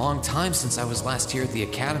 it's been a long time since I was last here at the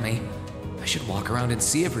academy. I should walk around and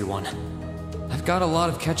see everyone. I've got a lot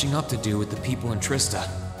of catching up to do with the people in Trista.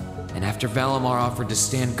 And after Valimar offered to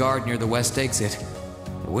stand guard near the west exit,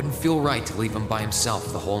 it wouldn't feel right to leave him by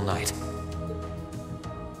himself the whole night.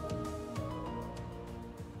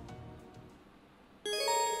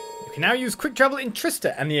 You can now use quick travel in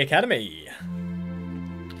Trista and the academy.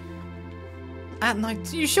 At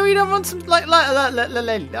night, you sure you don't want some I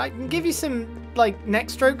can give you some neck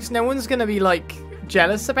strokes. No one's gonna be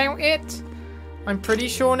jealous about it. I'm pretty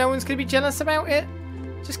sure no one's gonna be jealous about it.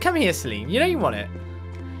 Just come here, Celine. You know you want it.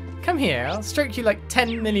 Come here. I'll stroke you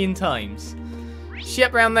 10 million times. Is she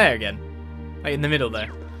up around there again? In the middle there.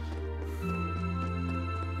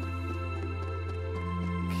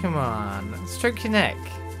 Come on, stroke your neck.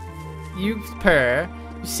 You purr.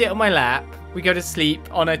 You sit on my lap. We go to sleep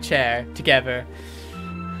on a chair together.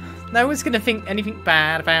 No one's going to think anything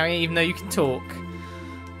bad about it, even though you can talk.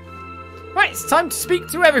 Right, it's time to speak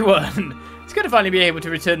to everyone. It's good to finally be able to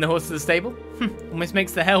return the horse to the stable. Almost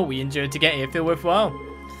makes the hell we endured to get here feel worthwhile.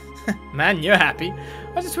 Man, you're happy.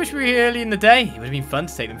 I just wish we were here early in the day. It would have been fun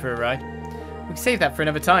to take them for a ride. We can save that for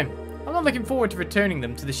another time. I'm not looking forward to returning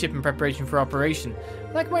them to the ship in preparation for operation.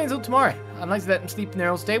 I can wait until tomorrow. I'd like to let them sleep in their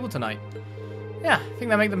old stable tonight. Yeah, I think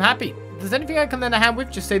that'll make them happy. If there's anything I can lend a hand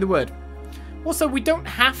with, just say the word. Also, we don't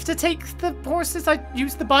have to take the horses. I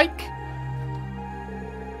use the bike.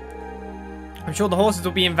 I'm sure the horses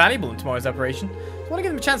will be invaluable in tomorrow's operation. So I want to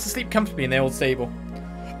give them a chance to sleep comfortably in their old stable.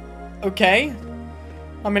 Okay.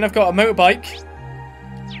 I mean, I've got a motorbike.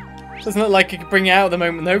 Doesn't look like I could bring it out at the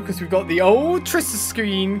moment, though, because we've got the old Trista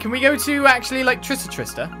screen. Can we go to, actually, like,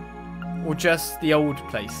 Trista? Or just the old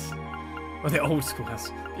place? Or the old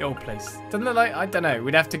schoolhouse? The old place. Doesn't look like... I don't know.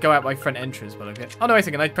 We'd have to go out by front entrance, but okay. Oh, no, wait a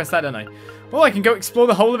second. I pressed that, don't I? Oh, I can go explore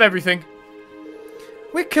the whole of everything.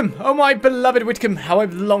 Wickham! Oh, my beloved Wickham! How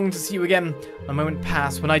I've longed to see you again. A moment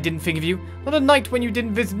passed when I didn't think of you. Not a night when you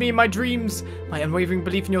didn't visit me in my dreams. My unwavering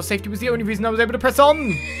belief in your safety was the only reason I was able to press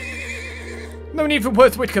on. No need for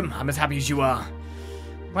words, Wickham. I'm as happy as you are.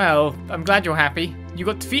 Well, I'm glad you're happy. You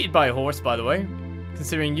got defeated by a horse, by the way.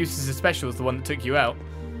 Considering Eustace's special is the one that took you out.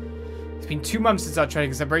 It's been 2 months since our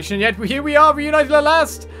training separation, and yet here we are, reunited at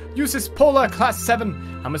last. Eustace Polar, Class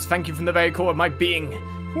 7. I must thank you from the very core of my being.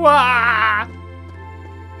 Wah!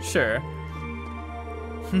 Sure.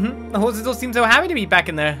 The horses all seem so happy to be back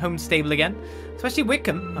in their home stable again. Especially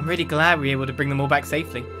Wickham. I'm really glad we were able to bring them all back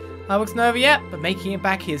safely. Our work's not over yet, but making it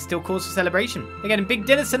back here is still cause for celebration. They're getting big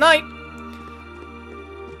dinners tonight.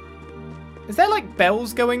 Is there like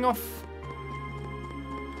bells going off?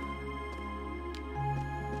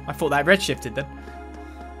 I thought that red shifted then.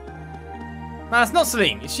 No, it's not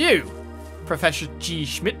Celine, it's you, Professor G.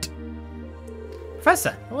 Schmidt.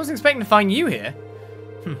 Professor, I wasn't expecting to find you here.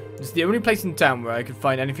 This is the only place in town where I could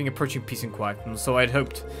find anything approaching peace and quiet, and so I'd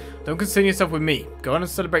hoped. Don't concern yourself with me. Go on and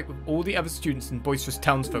celebrate with all the other students and boisterous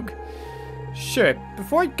townsfolk. Sure,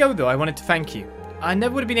 before I go though, I wanted to thank you. I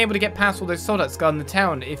never would have been able to get past all those soldats guarding the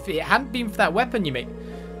town if it hadn't been for that weapon you made.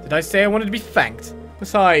 Did I say I wanted to be thanked?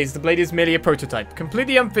 Besides, the blade is merely a prototype,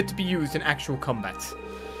 completely unfit to be used in actual combat.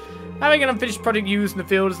 Having an unfinished product used in the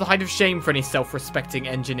field is the height of shame for any self-respecting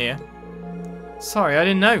engineer. Sorry, I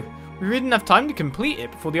didn't know. We really didn't have time to complete it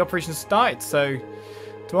before the operation started, so...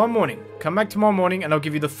 Tomorrow morning. Come back tomorrow morning and I'll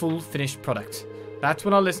give you the full finished product. That's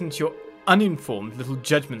when I'll listen to your uninformed little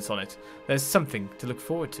judgments on it. There's something to look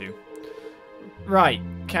forward to. Right,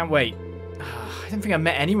 can't wait. I don't think I've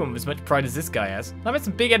met anyone with as much pride as this guy has. I've met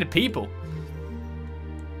some big-headed people.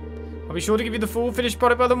 I'll be sure to give you the full finished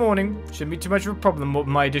product by the morning. Shouldn't be too much of a problem with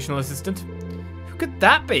my additional assistant. Who could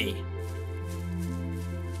that be?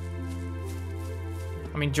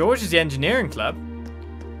 I mean, George is the engineering club.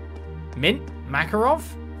 Mint? Makarov?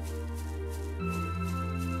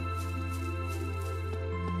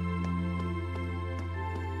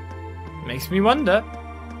 Makes me wonder.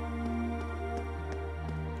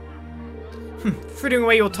 Frittering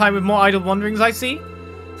away your time with more idle wanderings, I see.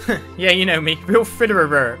 Yeah, you know me. Real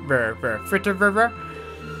fritterer.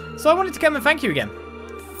 So I wanted to come and thank you again.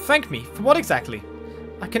 Thank me? For what exactly?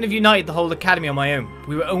 I couldn't have united the whole academy on my own.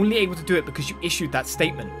 We were only able to do it because you issued that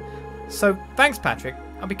statement. So, thanks, Patrick.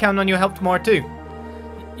 I'll be counting on your help tomorrow, too.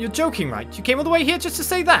 You're joking, right? You came all the way here just to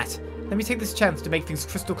say that? Let me take this chance to make things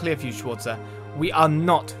crystal clear for you, Schwarzer. We are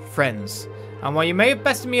not friends. And while you may have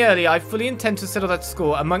bested me earlier, I fully intend to settle that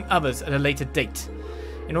score, among others, at a later date.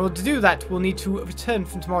 In order to do that, we'll need to return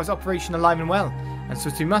from tomorrow's operation alive and well. And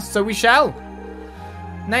since we must, so we shall.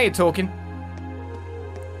 Now you're talking.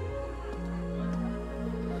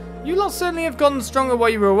 You lot certainly have gotten stronger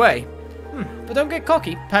while you were away. But don't get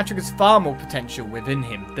cocky. Patrick has far more potential within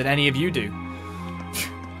him than any of you do.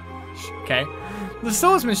 Okay. The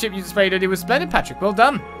swordsmanship you displayed earlier was splendid, Patrick. Well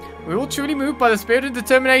done. We're all truly moved by the spirit and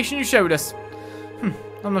determination you showed us.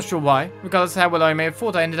 I'm not sure why. Regardless of how well I may have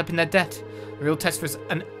fought, I ended up in their debt. The real test for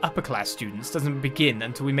an upper-class students doesn't begin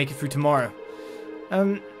until we make it through tomorrow.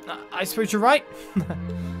 I suppose you're right.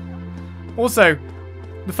 Also,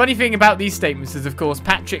 the funny thing about these statements is, of course,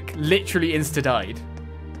 Patrick literally insta-died.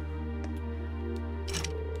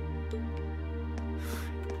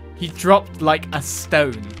 He dropped like a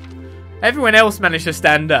stone. Everyone else managed to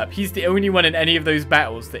stand up. He's the only one in any of those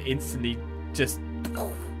battles that instantly just...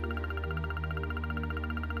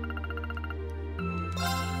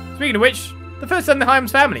 Speaking of which, the first son in the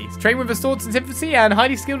Hyams family is trained with the swords since infancy and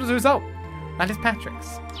highly skilled as a result. That is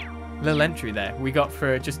Patrick's. Little entry there we got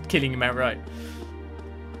for just killing him outright.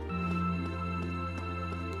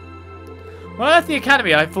 When I left the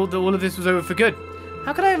academy, I thought that all of this was over for good.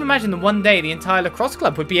 How could I have imagined that one day the entire lacrosse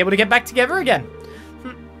club would be able to get back together again?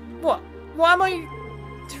 What am I...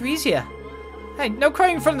 Theresia? Hey, no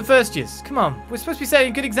crying in front of the first years. Come on, we're supposed to be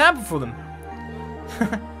setting a good example for them.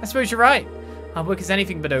 I suppose you're right. Our work is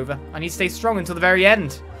anything but over. I need to stay strong until the very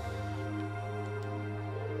end.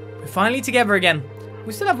 We're finally together again.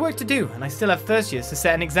 We still have work to do, and I still have first years to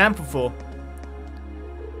set an example for.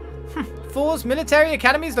 Four's Military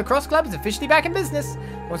Academy's lacrosse club is officially back in business.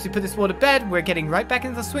 Once we put this war to bed, we're getting right back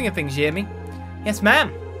into the swing of things, you hear me? Yes,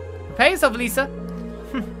 ma'am. Prepare yourself, Lisa.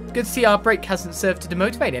 Good to see our break hasn't served to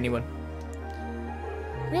demotivate anyone.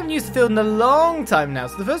 We haven't used the field in a long time now,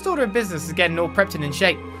 so the first order of business is getting all prepped and in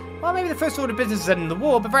shape. Well, maybe the first order of business is ending the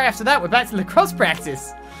war, but right after that, we're back to lacrosse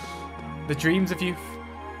practice. The dreams of youth.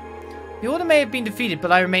 The order may have been defeated,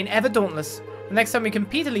 but I remain ever dauntless. The next time we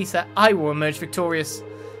compete, Elisa, I will emerge victorious.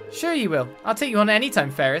 Sure you will. I'll take you on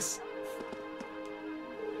anytime, Ferris.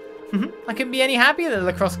 I couldn't be any happier that the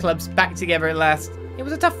lacrosse club's back together at last. It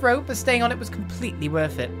was a tough road, but staying on it was completely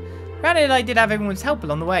worth it. Granted, I did have everyone's help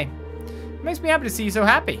along the way. It makes me happy to see you so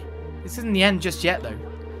happy. This isn't the end just yet, though.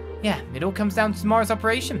 Yeah, it all comes down to tomorrow's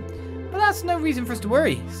operation. But that's no reason for us to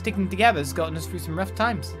worry. Sticking together's gotten us through some rough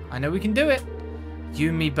times. I know we can do it. You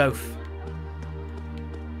and me both.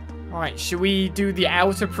 Alright, should we do the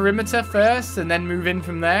outer perimeter first and then move in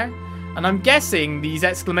from there? And I'm guessing these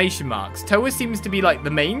exclamation marks. Toa seems to be like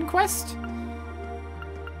the main quest,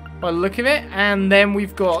 by the look of it. And then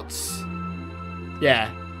we've got...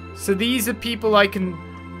 yeah. So these are people I can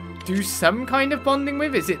do some kind of bonding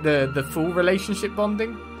with? Is it the full relationship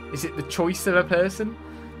bonding? Is it the choice of a person?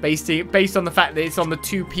 Based on the fact that it's on the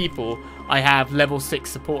 2 people I have level 6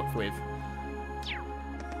 support with.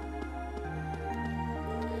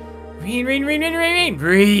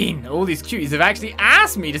 Rean! All these cuties have actually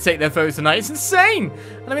asked me to take their photos tonight. It's insane!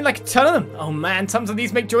 And I mean like a ton of them. Oh man, tons of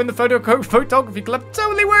these make joining the photography club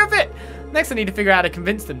totally worth it! Next I need to figure out how to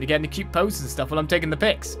convince them to get into cute poses and stuff while I'm taking the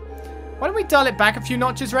pics. Why don't we dial it back a few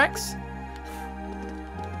notches, Rex?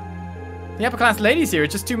 The upper class ladies here are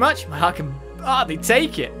just too much. My heart can hardly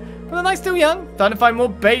take it. But the night's still young. Trying to find more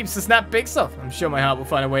babes to snap pics off. I'm sure my heart will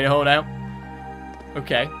find a way to hold out.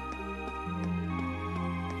 Okay.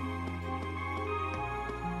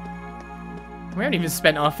 We haven't even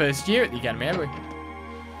spent our first year at the academy, have we?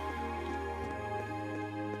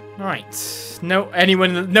 Right.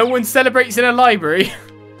 No one celebrates in a library.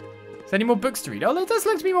 Is there any more books to read? Oh, there does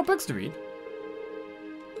look to be more books to read.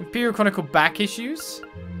 Imperial Chronicle back issues.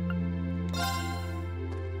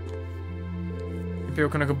 Imperial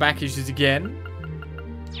Chronicle back issues again.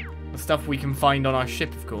 The stuff we can find on our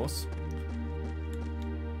ship, of course.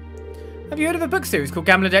 Have you heard of a book series called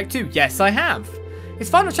Gambler Jack 2? Yes, I have. Its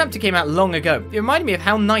final chapter came out long ago. It reminded me of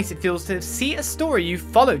how nice it feels to see a story you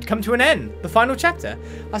followed come to an end. The final chapter.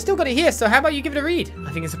 I still got it here, so how about you give it a read?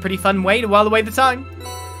 I think it's a pretty fun way to while away the time.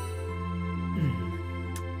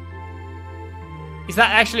 Is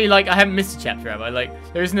that actually like, I haven't missed a chapter, have I? Like,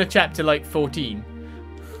 there isn't a chapter like 14.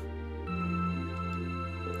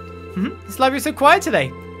 This library's so quiet today.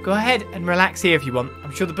 Go ahead and relax here if you want.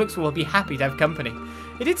 I'm sure the books will be happy to have company.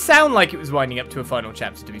 It did sound like it was winding up to a final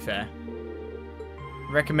chapter, to be fair.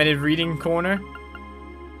 Recommended reading corner.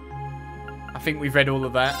 I think we've read all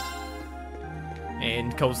of that.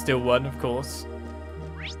 In Cold Steel 1, of course.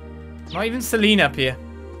 Not even Celine up here.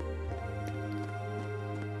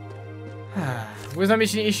 Was I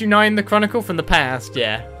mentioning issue 9, the Chronicle from the past?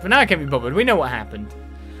 Yeah. But now I can't be bothered. We know what happened.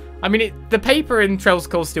 I mean, the paper in Trolls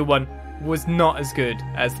Cold Steel 1 was not as good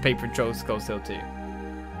as the paper in Trolls Cold Steel 2.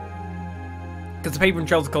 Because the paper in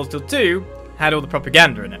Trolls Cold Steel 2 had all the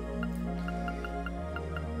propaganda in it.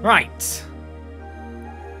 Right.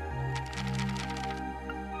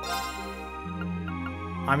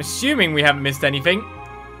 I'm assuming we haven't missed anything.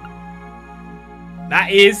 That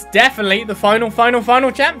is definitely the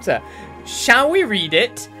final chapter. Shall we read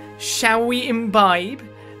it? Shall we imbibe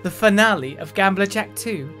the finale of Gambler Jack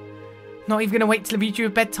 2? Not even going to wait till I read you a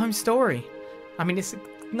bedtime story. I mean, it's a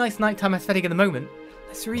nice nighttime aesthetic at the moment.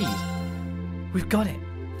 Let's read. We've got it.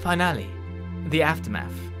 Finale. The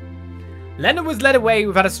aftermath. Leonard was led away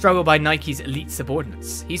without a struggle by Nike's elite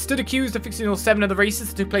subordinates. He stood accused of fixing all 7 of the races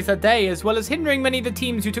that took place that day, as well as hindering many of the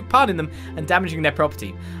teams who took part in them and damaging their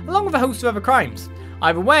property, along with a host of other crimes.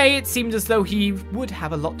 Either way, it seemed as though he would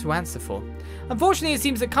have a lot to answer for. Unfortunately, it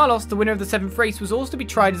seems that Carlos, the winner of the 7th race, was also to be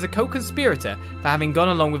tried as a co-conspirator for having gone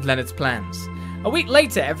along with Leonard's plans. A week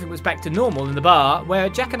later, everything was back to normal in the bar, where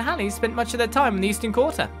Jack and Hallie spent much of their time in the Eastern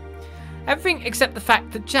Quarter. Everything except the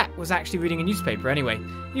fact that Jack was actually reading a newspaper anyway.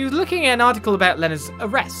 He was looking at an article about Leonard's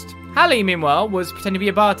arrest. Hallie, meanwhile, was pretending to be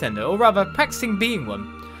a bartender, or rather, practicing being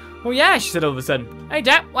one. Oh yeah, she said all of a sudden. Hey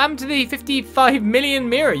Jack, what happened to the 55 million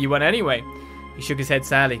mirror you won anyway? He shook his head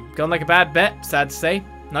sadly. Gone like a bad bet, sad to say.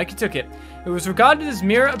 Nike took it. It was regarded as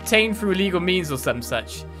mirror obtained through illegal means or some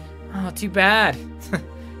such. Oh, too bad.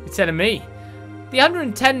 You're telling me. The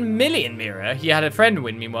 110 million mirror he had a friend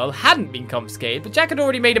win, meanwhile, hadn't been confiscated, but Jack had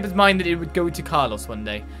already made up his mind that it would go to Carlos one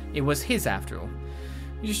day. It was his, after all.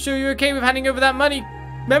 You sure you're okay with handing over that money?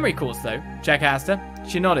 Memory course, though? Jack asked her.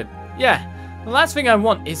 She nodded. Yeah. The last thing I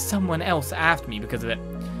want is someone else after me because of it.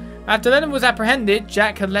 After Leonard was apprehended,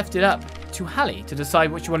 Jack had left it up. to Hallie to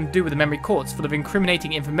decide what she wanted to do with the memory quartz full of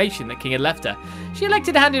incriminating information that King had left her, she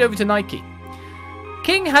elected to hand it over to Nike.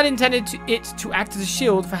 King had intended it to act as a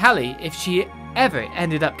shield for Hallie if she ever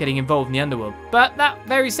ended up getting involved in the underworld, but that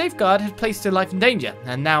very safeguard had placed her life in danger,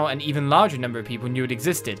 and now an even larger number of people knew it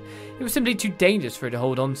existed. It was simply too dangerous for her to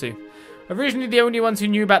hold on to. Originally, the only ones who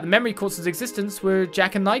knew about the memory quartz's existence were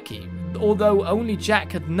Jack and Nike, although only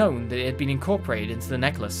Jack had known that it had been incorporated into the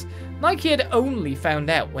necklace. Nike had only found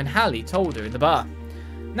out when Hallie told her in the bar.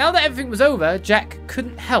 Now that everything was over, Jack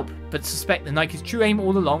couldn't help but suspect that Nike's true aim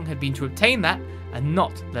all along had been to obtain that and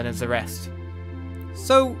not Leonard's arrest.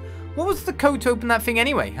 So, what was the code to open that thing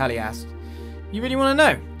anyway? Hallie asked. You really want to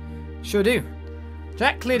know? Sure do.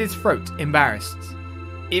 Jack cleared his throat, embarrassed.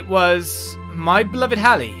 It was, my beloved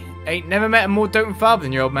Hallie, ain't never met a more doting father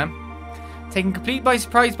than your old man. Taken complete by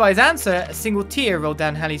surprise by his answer, a single tear rolled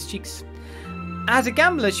down Hallie's cheeks. As a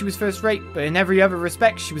gambler, she was first-rate, but in every other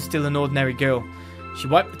respect, she was still an ordinary girl. She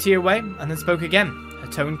wiped the tear away and then spoke again, her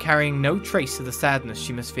tone carrying no trace of the sadness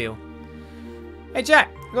she must feel. Hey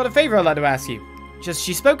Jack, I've got a favour I'd like to ask you. Just as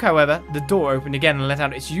she spoke, however, the door opened again and let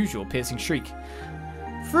out its usual piercing shriek.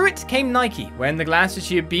 Through it came Nike, wearing the glasses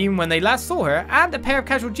she had been when they last saw her, and a pair of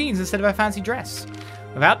casual jeans instead of her fancy dress.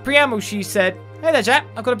 Without preamble, she said, Hey there Jack,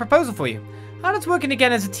 I've got a proposal for you. How does working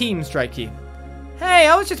again as a team strike you? Hey,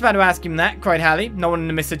 I was just about to ask him that, cried Hallie, not wanting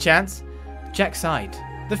to miss a chance. Jack sighed.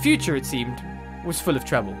 The future, it seemed, was full of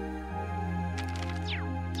trouble.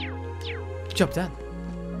 Job done.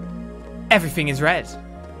 Everything is red.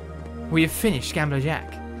 We have finished Gambler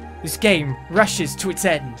Jack. This game rushes to its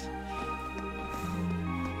end.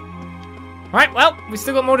 Right, well, we've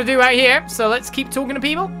still got more to do out here, so let's keep talking to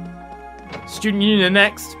people. Student Union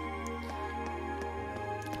next.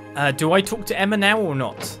 Do I talk to Emma now or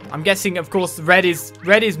not? I'm guessing, of course, red is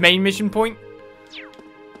main mission point.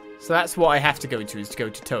 So that's what I have to go to, is to go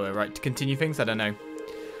to Toa, right? To continue things? I don't know.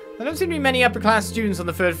 There don't seem to be many upper class students on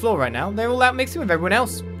the 3rd floor right now. They're all out mixing with everyone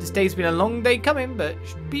else. This day's been a long day coming, but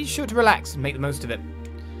be sure to relax and make the most of it.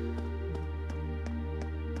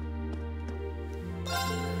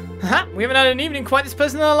 Haha, we haven't had an evening quite this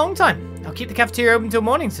pleasant in a long time. I'll keep the cafeteria open till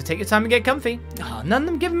morning, so take your time and get comfy. Oh, none of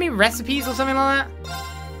them giving me recipes or something like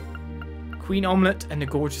that? Queen omelette and a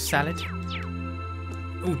gorgeous salad.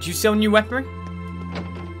 Oh, do you sell new weaponry?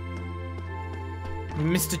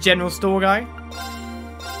 Mr. General Store guy?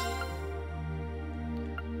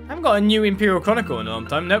 I haven't got a new Imperial Chronicle in a long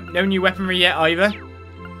time. Nope, no new weaponry yet either.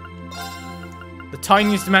 The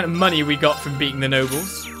tiniest amount of money we got from beating the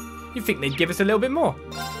nobles. You'd think they'd give us a little bit more.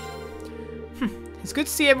 It's good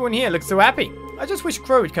to see everyone here look so happy. I just wish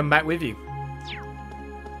Crow would come back with you.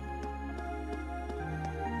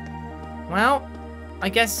 Well, I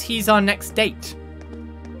guess he's our next date.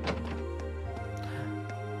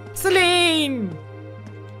 Celine!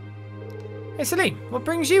 Hey Celine, what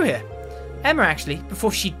brings you here? Emma, actually,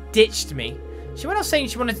 before she ditched me. She went off saying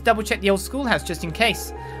she wanted to double check the old schoolhouse just in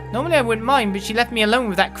case. Normally I wouldn't mind, but she left me alone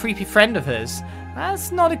with that creepy friend of hers.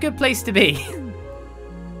 That's not a good place to be.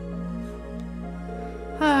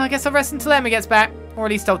 I guess I'll rest until Emma gets back. Or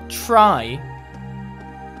at least I'll try.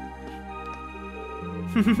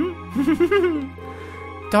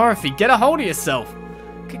 Dorothy, get a hold of yourself.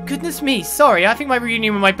 Goodness me, sorry, I think my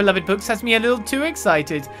reunion with my beloved books has me a little too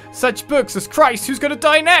excited. Such books as Christ, who's gonna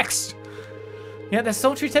die next? Yet their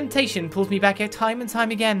sultry temptation pulls me back here time and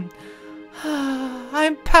time again. I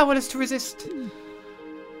am powerless to resist.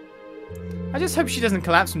 I just hope she doesn't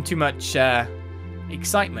collapse from too much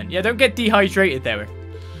excitement. Yeah, don't get dehydrated there.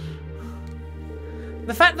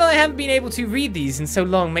 The fact that I haven't been able to read these in so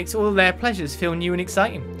long makes all their pleasures feel new and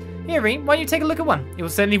exciting. Here, Rean, why don't you take a look at one? It will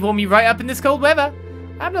certainly warm me right up in this cold weather.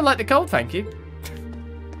 I happen to like the cold, thank you.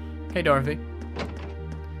 Hey, Dorothy.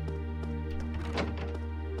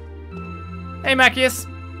 Hey, Macius.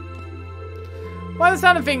 By the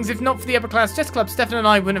sound of things, if not for the upper class chess club, Stefan and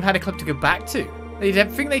I wouldn't have had a club to go back to. They did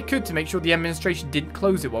everything they could to make sure the administration didn't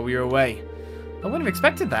close it while we were away. I wouldn't have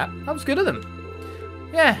expected that. That was good of them.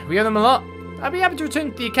 Yeah, we owe them a lot. I'd be happy to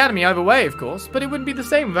return to the academy either way, of course, but it wouldn't be the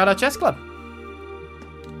same without our chess club.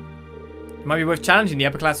 It might be worth challenging the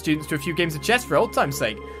upper class students to a few games of chess for old time's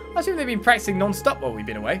sake. I assume they've been practicing non-stop while we've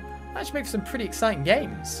been away. That should make for some pretty exciting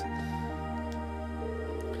games.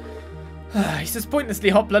 He's as pointlessly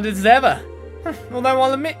hot-blooded as ever. Although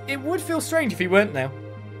I'll admit, it would feel strange if he weren't now.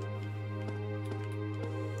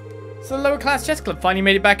 So the lower class chess club finally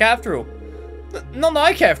made it back after all. Not that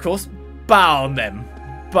I care, of course. Bow on them.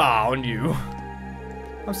 Bow on you.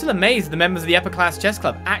 I'm still amazed the members of the upper class chess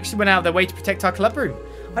club actually went out of their way to protect our club room.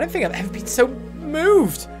 I don't think I've ever been so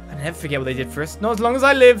moved. I'll never forget what they did for us. Not as long as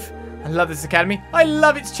I live. I love this academy. I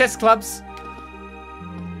love its chess clubs.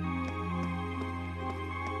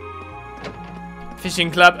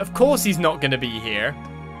 Fishing club. Of course he's not going to be here.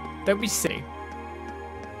 Don't be silly.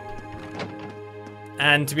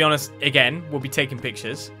 And to be honest, again, we'll be taking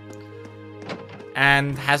pictures.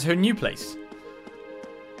 And has her new place.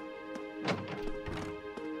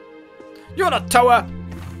 You're not Toa!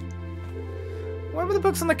 Where were the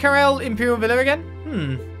books on the Karel Imperial Villa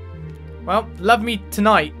again? Well, Love Me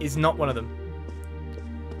Tonight is not one of them.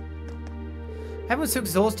 Everyone's so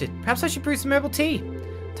exhausted. Perhaps I should brew some herbal tea.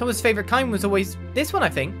 Toa's favourite kind was always this one, I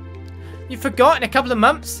think. You forgot in a couple of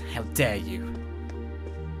months? How dare you?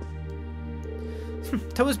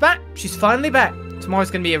 Toa's back. She's finally back. Tomorrow's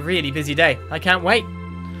going to be a really busy day. I can't wait.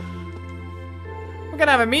 We're going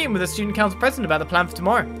to have a meeting with the student council president about the plan for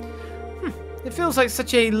tomorrow. It feels like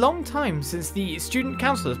such a long time since the student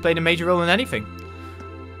council has played a major role in anything.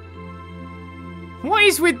 What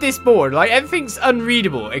is with this board? Like, everything's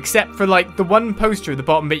unreadable except for, like, the one poster at the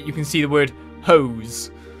bottom bit you can see the word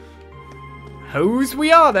hose. Hose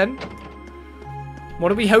we are, then.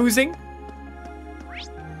 What are we hosing?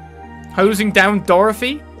 Hosing down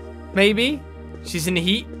Dorothy? Maybe? She's in the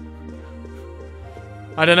heat?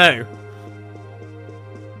 I don't know.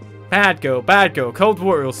 Bad girl, bad girl. Cold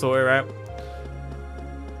water will sort her out.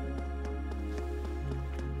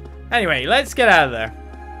 Anyway, let's get out of there.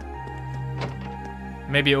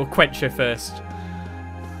 Maybe it'll quench her first.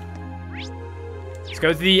 Let's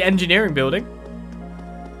go to the engineering building.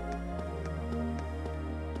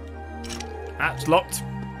 That's locked.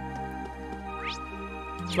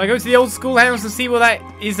 Shall I go to the old schoolhouse and see what that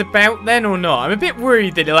is about then or not? I'm a bit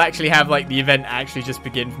worried that it'll actually have like the event actually just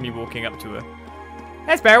begin for me walking up to her.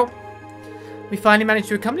 There's Beryl. We finally managed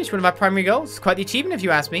to accomplish one of our primary goals. Quite the achievement if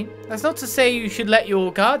you ask me. That's not to say you should let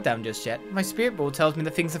your guard down just yet. My spirit board tells me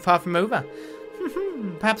that things are far from over.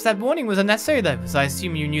 Perhaps that warning was unnecessary though, as I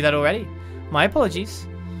assume you knew that already. My apologies.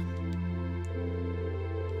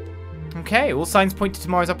 Okay, all signs point to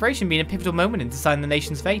tomorrow's operation being a pivotal moment in deciding the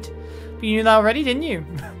nation's fate. But you knew that already, didn't you?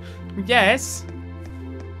 Yes.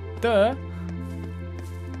 Duh.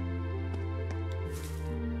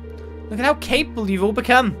 Look at how capable you've all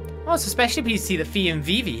become. I was especially pleased to see that Fee and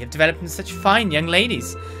Vivi have developed into such fine young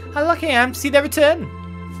ladies. How lucky I am to see their return.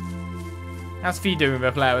 How's Fee doing with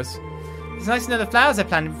her flowers? It's nice to know the flowers I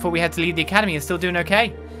planted before we had to leave the academy are still doing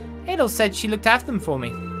okay. Adel said she looked after them for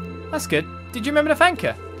me. That's good. Did you remember to thank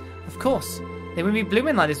her? Of course. They wouldn't be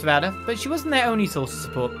blooming like this without her, but she wasn't their only source of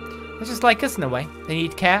support. They're just like us in a way. They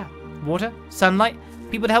need care, water, sunlight,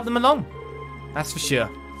 people to help them along. That's for sure.